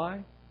Rabbi,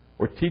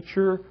 or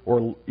teacher,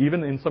 or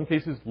even in some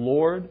cases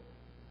Lord,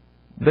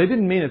 they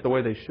didn't mean it the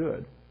way they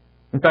should.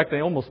 In fact, they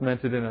almost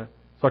meant it in a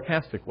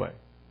sarcastic way.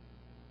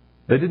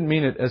 They didn't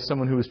mean it as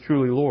someone who was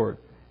truly Lord.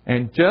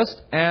 And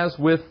just as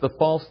with the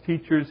false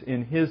teachers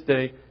in His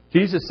day,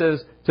 Jesus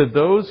says to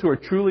those who are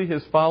truly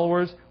His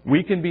followers,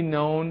 we can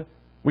know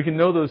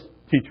those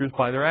teachers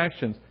by their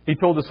actions. He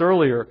told us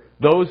earlier,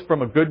 those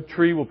from a good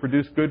tree will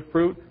produce good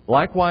fruit.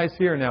 Likewise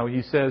here now,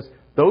 He says,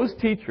 those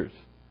teachers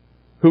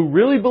who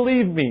really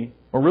believe me,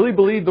 or really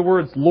believe the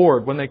words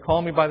Lord when they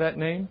call me by that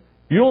name,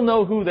 you'll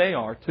know who they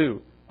are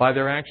too by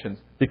their actions,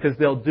 because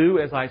they'll do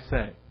as I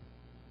say.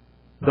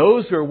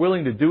 Those who are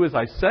willing to do as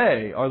I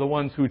say are the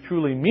ones who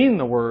truly mean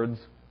the words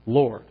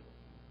Lord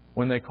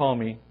when they call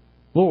me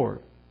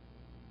Lord.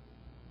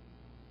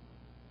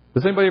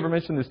 Does anybody ever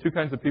mention there's two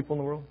kinds of people in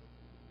the world?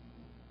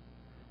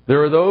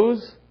 There are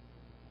those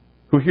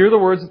who hear the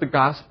words of the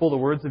gospel, the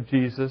words of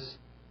Jesus,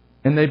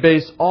 and they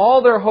base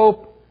all their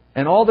hope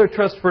and all their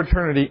trust for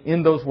eternity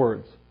in those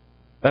words.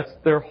 That's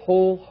their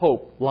whole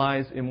hope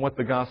lies in what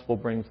the gospel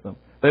brings them.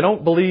 They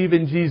don't believe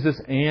in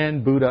Jesus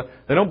and Buddha.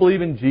 They don't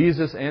believe in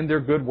Jesus and their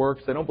good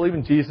works. They don't believe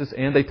in Jesus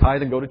and they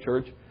tithe and go to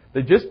church.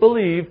 They just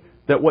believe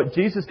that what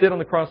Jesus did on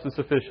the cross is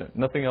sufficient.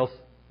 Nothing else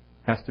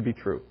has to be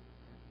true.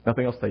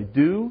 nothing else they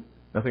do,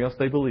 nothing else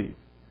they believe.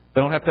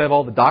 They don't have to have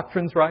all the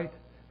doctrines right.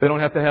 They don't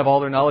have to have all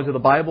their knowledge of the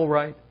Bible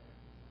right.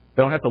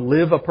 They don't have to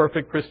live a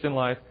perfect Christian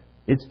life.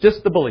 It's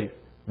just the belief.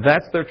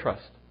 That's their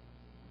trust.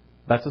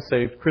 That's a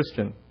saved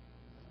Christian.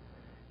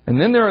 And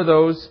then there are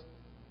those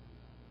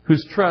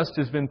whose trust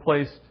has been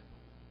placed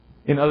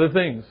in other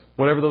things,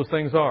 whatever those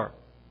things are.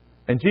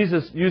 And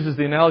Jesus uses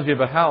the analogy of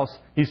a house.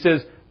 He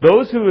says,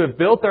 those who have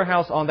built their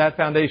house on that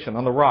foundation,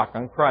 on the rock,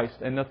 on Christ,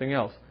 and nothing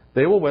else,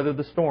 they will weather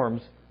the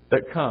storms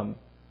that come,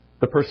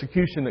 the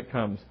persecution that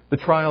comes, the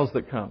trials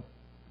that come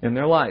in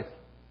their life.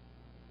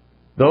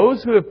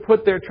 Those who have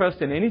put their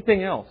trust in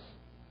anything else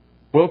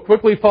will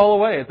quickly fall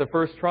away at the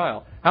first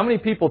trial. How many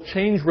people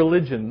change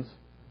religions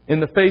in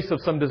the face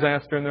of some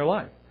disaster in their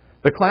life?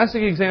 The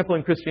classic example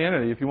in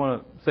Christianity, if you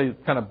want to say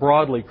kind of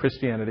broadly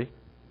Christianity,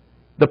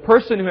 the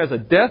person who has a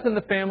death in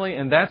the family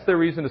and that's their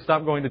reason to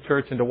stop going to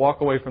church and to walk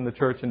away from the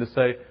church and to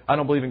say, I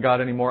don't believe in God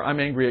anymore, I'm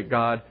angry at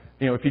God.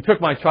 If He took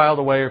my child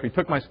away or if He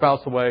took my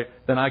spouse away,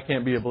 then I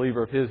can't be a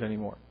believer of His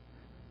anymore.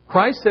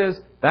 Christ says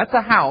that's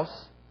a house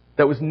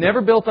that was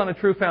never built on a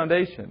true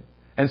foundation.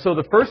 And so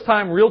the first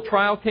time real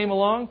trial came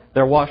along,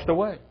 they're washed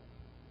away.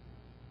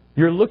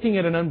 You're looking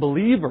at an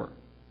unbeliever.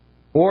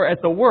 Or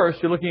at the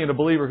worst, you're looking at a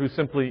believer who's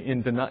simply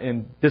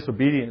in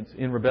disobedience,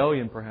 in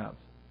rebellion perhaps.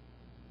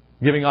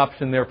 Giving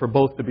option there for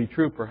both to be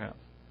true perhaps.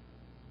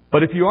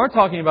 But if you are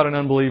talking about an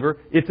unbeliever,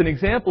 it's an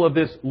example of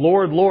this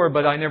Lord, Lord,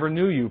 but I never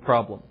knew you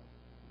problem.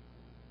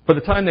 For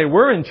the time they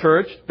were in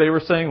church, they were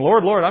saying,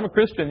 Lord, Lord, I'm a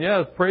Christian.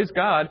 Yeah, praise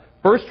God.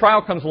 First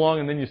trial comes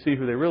along and then you see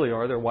who they really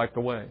are. They're wiped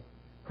away.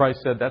 Christ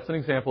said that's an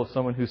example of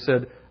someone who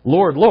said,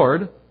 Lord,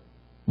 Lord,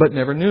 but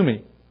never knew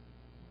me.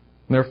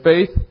 And their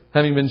faith,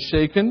 having been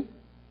shaken,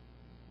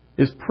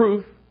 is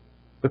proof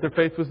that their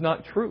faith was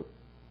not true.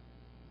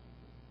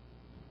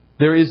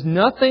 There is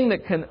nothing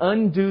that can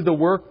undo the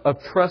work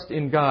of trust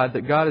in God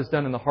that God has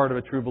done in the heart of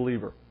a true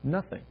believer.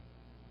 Nothing.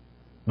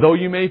 Though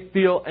you may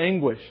feel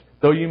anguish,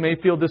 though you may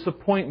feel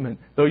disappointment,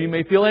 though you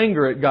may feel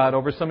anger at God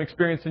over some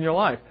experience in your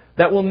life,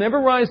 that will never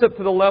rise up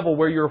to the level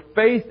where your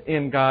faith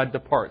in God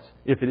departs,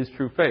 if it is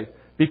true faith,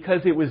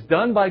 because it was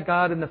done by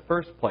God in the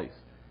first place.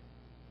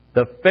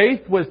 The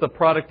faith was the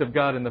product of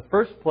God in the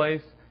first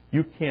place.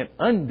 You can't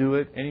undo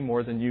it any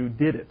more than you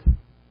did it.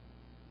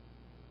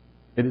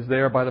 It is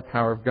there by the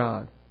power of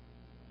God.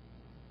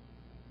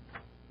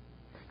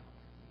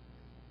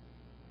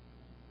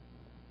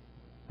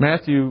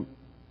 Matthew,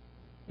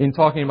 in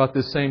talking about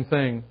this same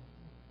thing,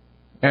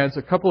 adds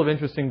a couple of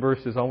interesting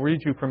verses. I'll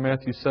read you from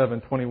Matthew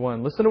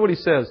 7:21. Listen to what he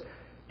says.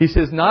 He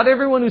says, Not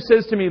everyone who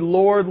says to me,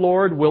 Lord,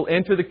 Lord, will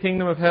enter the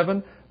kingdom of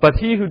heaven, but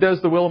he who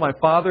does the will of my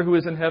Father who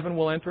is in heaven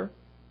will enter.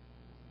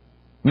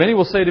 Many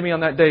will say to me on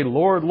that day,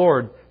 Lord,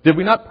 Lord, did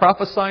we not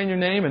prophesy in your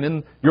name, and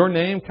in your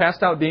name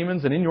cast out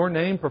demons, and in your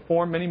name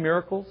perform many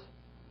miracles?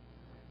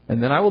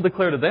 And then I will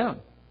declare to them,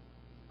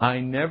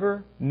 I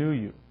never knew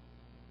you.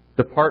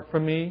 Depart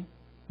from me,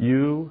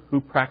 you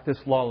who practice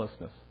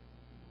lawlessness.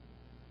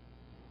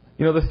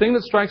 The thing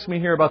that strikes me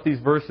here about these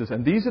verses,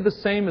 and these are the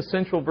same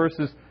essential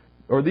verses,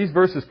 or these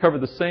verses cover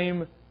the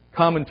same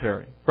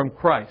commentary from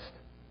Christ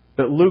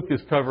that Luke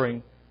is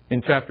covering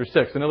in chapter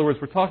 6. In other words,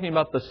 we're talking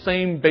about the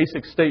same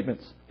basic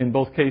statements in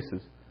both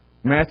cases.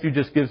 Matthew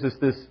just gives us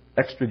this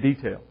extra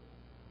detail.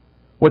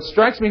 What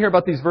strikes me here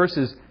about these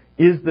verses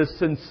is the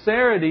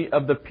sincerity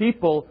of the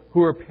people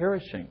who are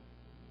perishing.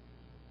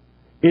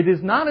 It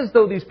is not as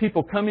though these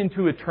people come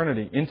into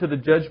eternity, into the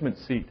judgment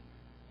seat,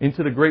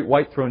 into the great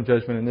white throne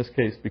judgment in this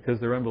case because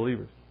they're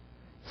unbelievers.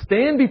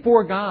 Stand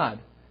before God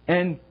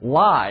and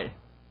lie.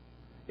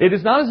 It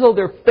is not as though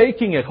they're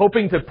faking it,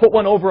 hoping to put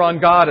one over on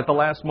God at the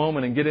last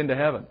moment and get into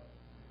heaven.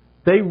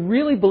 They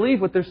really believe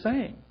what they're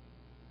saying.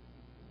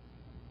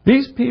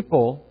 These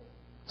people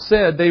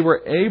said they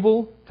were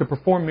able to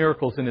perform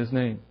miracles in His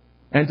name.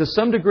 And to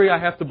some degree, I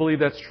have to believe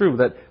that's true,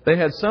 that they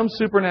had some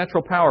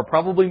supernatural power,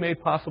 probably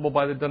made possible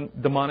by the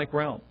demonic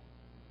realm.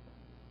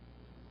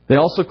 They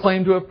also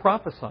claim to have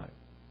prophesied,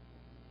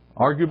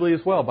 arguably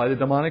as well, by the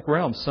demonic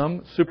realm,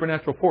 some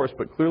supernatural force,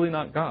 but clearly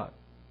not God.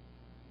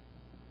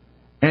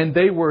 And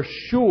they were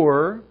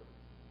sure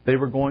they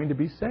were going to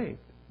be saved.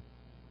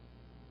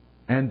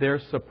 And they're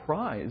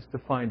surprised to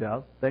find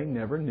out they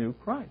never knew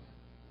Christ.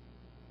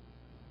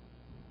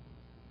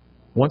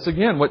 Once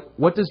again,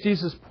 what does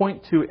Jesus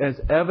point to as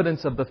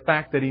evidence of the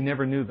fact that He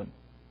never knew them?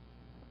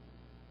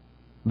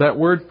 That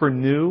word for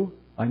knew,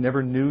 I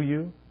never knew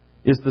you,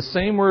 is the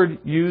same word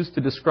used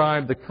to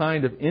describe the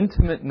kind of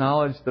intimate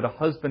knowledge that a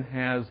husband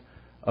has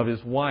of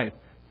his wife.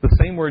 The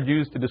same word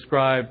used to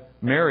describe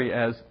Mary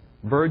as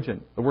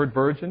virgin. The word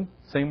virgin,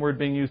 same word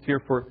being used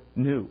here for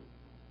knew.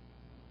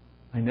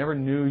 I never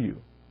knew you.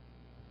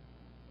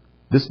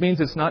 This means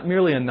it's not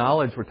merely a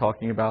knowledge we're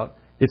talking about.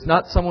 It's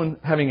not someone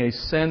having a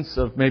sense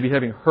of maybe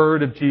having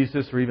heard of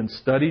Jesus or even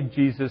studied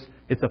Jesus.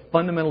 It's a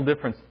fundamental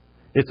difference.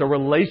 It's a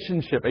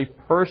relationship, a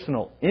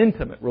personal,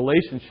 intimate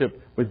relationship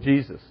with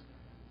Jesus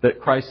that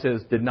Christ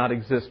says did not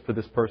exist for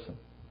this person.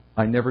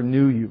 I never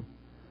knew you.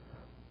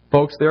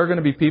 Folks, there are going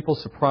to be people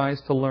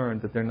surprised to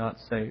learn that they're not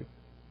saved.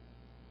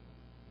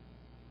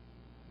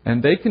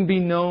 And they can be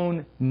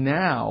known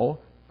now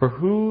for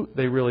who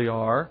they really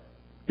are,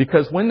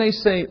 because when they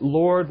say,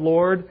 Lord,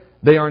 Lord,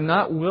 they are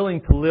not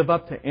willing to live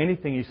up to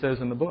anything He says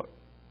in the book.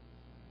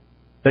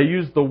 They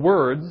use the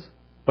words,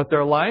 but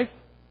their life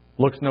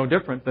looks no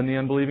different than the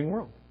unbelieving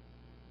world.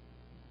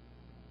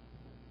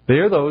 They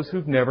are those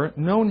who've never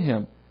known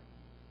Him.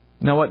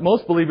 Now, what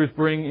most believers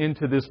bring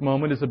into this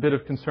moment is a bit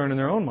of concern in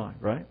their own mind,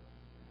 right?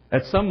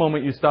 At some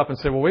moment you stop and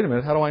say, well, wait a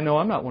minute, how do I know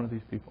I'm not one of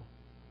these people?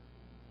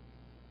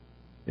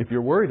 If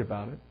you're worried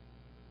about it,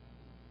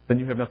 then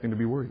you have nothing to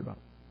be worried about.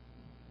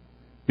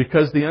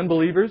 Because the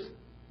unbelievers,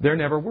 they're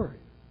never worried.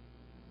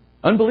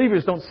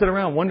 Unbelievers don't sit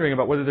around wondering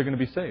about whether they're going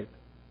to be saved.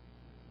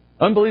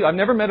 I've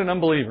never met an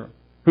unbeliever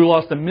who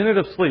lost a minute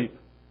of sleep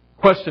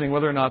questioning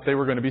whether or not they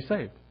were going to be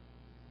saved.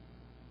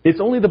 It's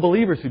only the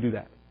believers who do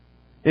that.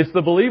 It's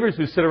the believers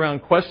who sit around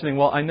questioning,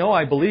 well, I know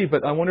I believe,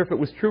 but I wonder if it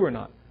was true or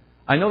not.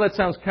 I know that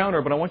sounds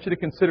counter, but I want you to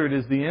consider it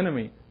is the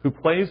enemy who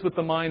plays with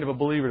the mind of a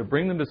believer to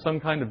bring them to some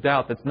kind of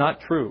doubt that's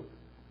not true.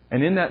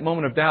 And in that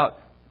moment of doubt,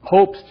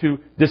 hopes to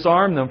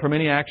disarm them from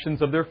any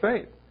actions of their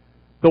faith.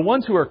 The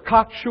ones who are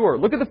cocksure.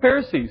 Look at the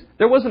Pharisees.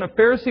 There wasn't a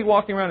Pharisee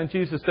walking around in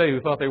Jesus' day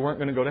who thought they weren't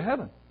going to go to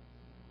heaven.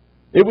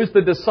 It was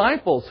the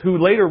disciples who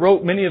later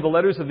wrote many of the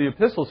letters of the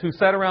epistles who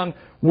sat around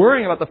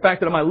worrying about the fact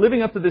that, am I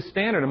living up to this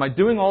standard? Am I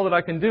doing all that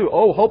I can do?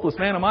 Oh, hopeless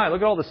man am I.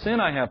 Look at all the sin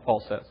I have,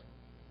 Paul says.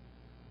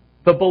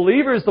 The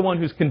believer is the one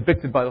who's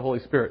convicted by the Holy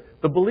Spirit.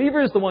 The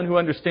believer is the one who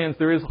understands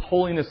there is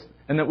holiness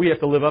and that we have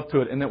to live up to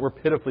it and that we're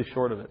pitifully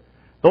short of it.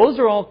 Those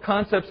are all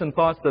concepts and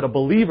thoughts that a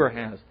believer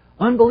has.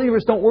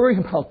 Unbelievers don't worry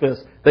about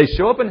this. They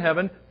show up in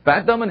heaven,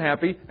 fat, dumb, and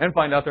happy, and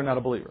find out they're not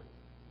a believer.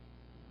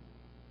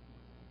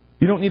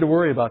 You don't need to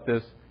worry about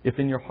this if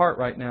in your heart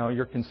right now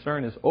your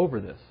concern is over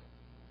this.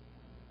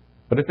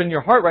 But if in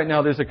your heart right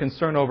now there's a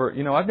concern over,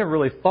 I've never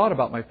really thought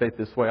about my faith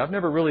this way. I've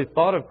never really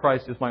thought of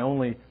Christ as my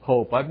only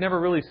hope. I've never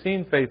really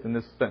seen faith in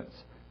this sense.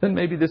 Then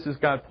maybe this is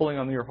God pulling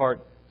on your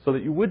heart so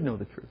that you would know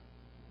the truth.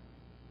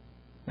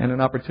 And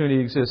an opportunity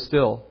exists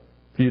still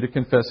for you to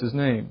confess His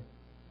name.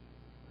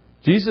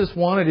 Jesus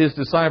wanted His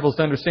disciples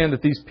to understand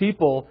that these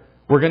people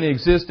were going to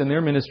exist in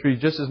their ministry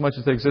just as much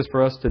as they exist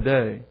for us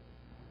today.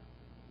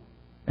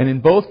 And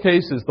in both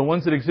cases, the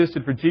ones that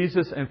existed for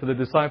Jesus and for the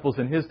disciples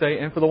in His day,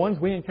 and for the ones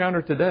we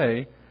encounter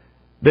today,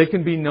 they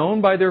can be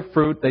known by their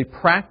fruit. They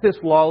practice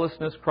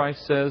lawlessness,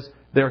 Christ says.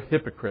 They're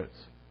hypocrites.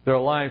 Their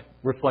life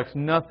reflects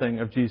nothing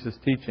of Jesus'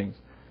 teachings.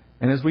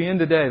 And as we end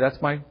today,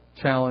 that's my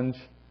challenge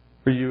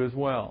for you as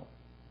well.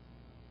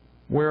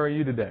 Where are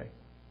you today?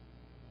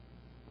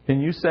 Can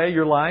you say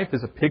your life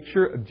is a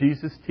picture of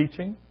Jesus'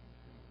 teaching?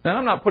 Now,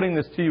 I'm not putting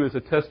this to you as a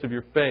test of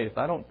your faith.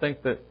 I don't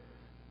think that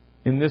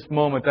in this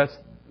moment that's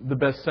the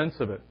best sense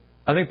of it.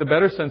 I think the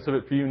better sense of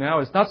it for you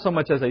now is not so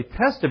much as a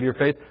test of your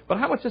faith, but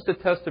how much just a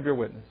test of your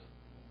witness.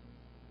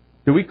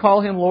 Do we call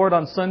Him Lord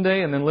on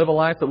Sunday and then live a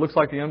life that looks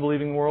like the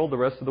unbelieving world the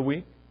rest of the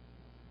week?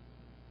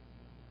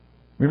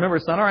 Remember,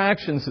 it's not our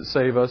actions that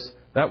save us,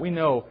 that we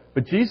know.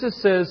 But Jesus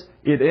says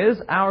it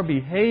is our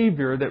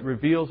behavior that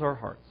reveals our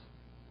hearts.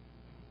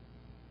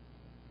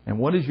 And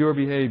what is your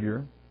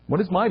behavior? What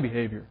is my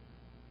behavior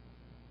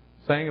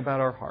saying about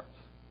our hearts?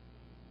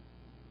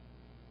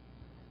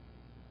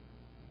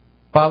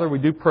 Father, we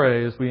do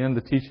pray as we end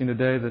the teaching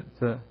today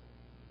that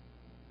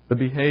the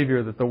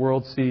behavior that the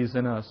world sees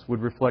in us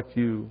would reflect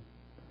You,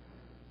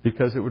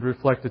 because it would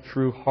reflect a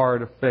true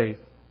heart of faith.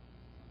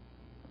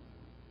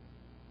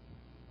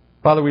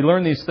 Father, we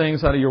learn these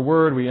things out of Your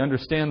Word. We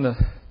understand the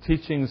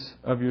teachings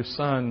of Your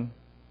Son.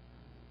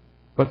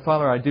 But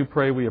Father, I do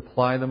pray we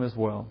apply them as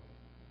well.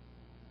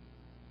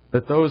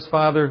 That those,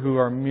 Father, who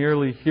are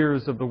merely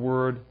hearers of the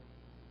Word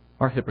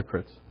are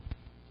hypocrites.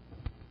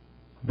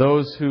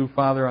 Those who,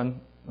 Father,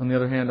 on the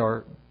other hand,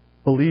 are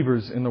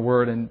believers in the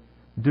Word and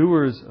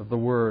doers of the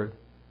Word,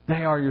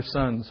 they are Your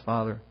sons,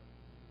 Father.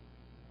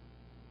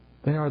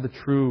 They are the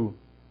true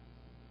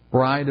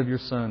bride of Your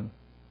Son.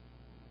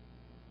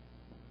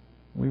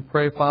 We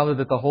pray, Father,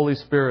 that the Holy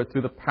Spirit,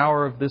 through the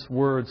power of this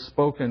Word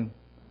spoken,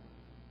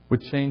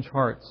 would change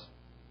hearts.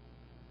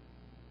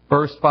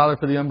 First, Father,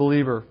 for the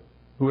unbeliever,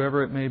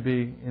 whoever it may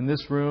be, in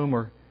this room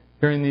or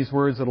hearing these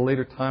words at a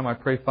later time, I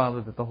pray,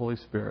 Father, that the Holy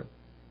Spirit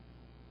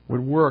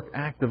would work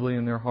actively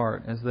in their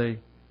heart as they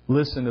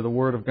listen to the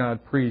Word of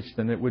God preached.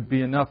 And it would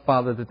be enough,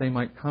 Father, that they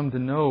might come to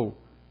know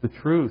the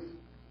truth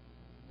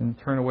and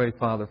turn away,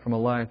 Father, from a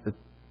life that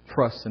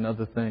trusts in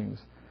other things.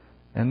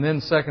 And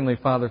then secondly,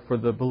 Father, for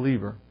the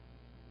believer,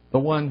 the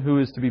one who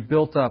is to be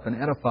built up and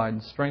edified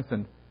and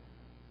strengthened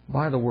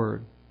by the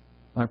Word,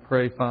 I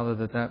pray, Father,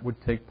 that that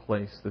would take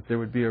place, that there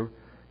would be a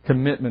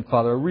commitment,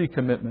 Father, a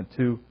recommitment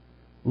to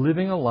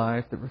living a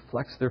life that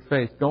reflects their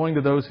faith, going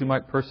to those who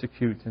might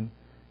persecute and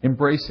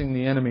embracing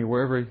the enemy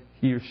wherever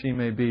he or she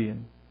may be,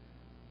 and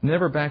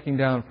never backing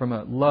down from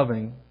a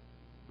loving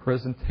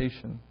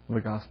presentation of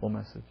the gospel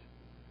message.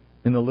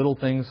 In the little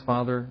things,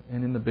 Father,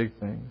 and in the big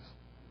things.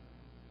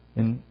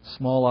 In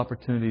small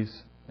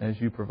opportunities as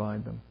You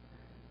provide them.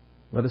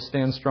 Let us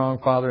stand strong,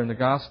 Father, in the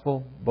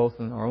gospel, both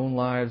in our own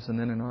lives and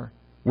then in our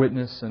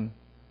witness. And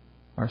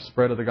our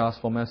spread of the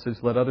gospel message.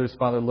 Let others,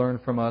 Father, learn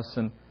from us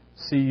and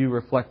see You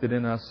reflected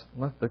in us.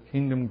 Let the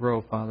kingdom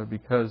grow, Father,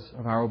 because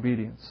of our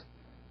obedience,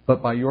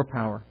 but by Your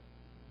power.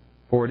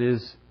 For it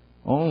is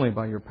only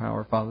by Your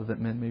power, Father, that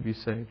men may be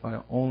saved, by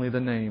only the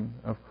name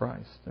of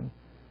Christ. And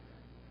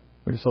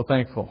we're so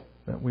thankful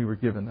that we were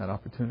given that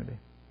opportunity.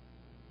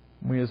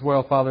 We as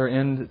well, Father,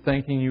 end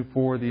thanking You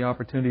for the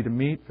opportunity to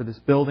meet, for this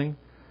building.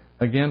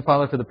 Again,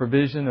 Father, for the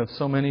provision of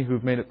so many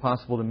who've made it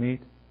possible to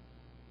meet.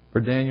 For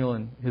Daniel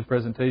and his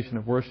presentation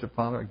of worship,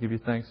 Father, I give You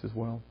thanks as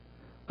well.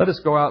 Let us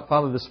go out,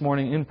 Father, this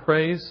morning in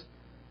praise,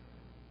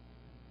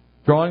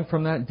 drawing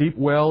from that deep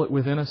well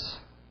within us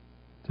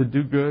to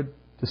do good,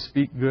 to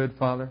speak good,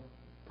 Father,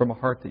 from a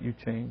heart that You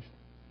changed.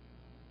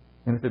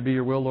 And if it be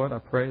Your will, Lord, I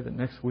pray that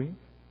next week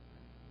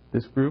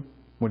this group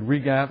would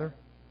regather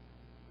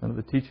under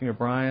the teaching of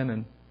Brian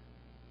and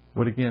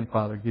would again,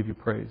 Father, give You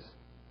praise.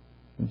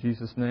 In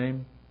Jesus'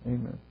 name,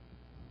 amen.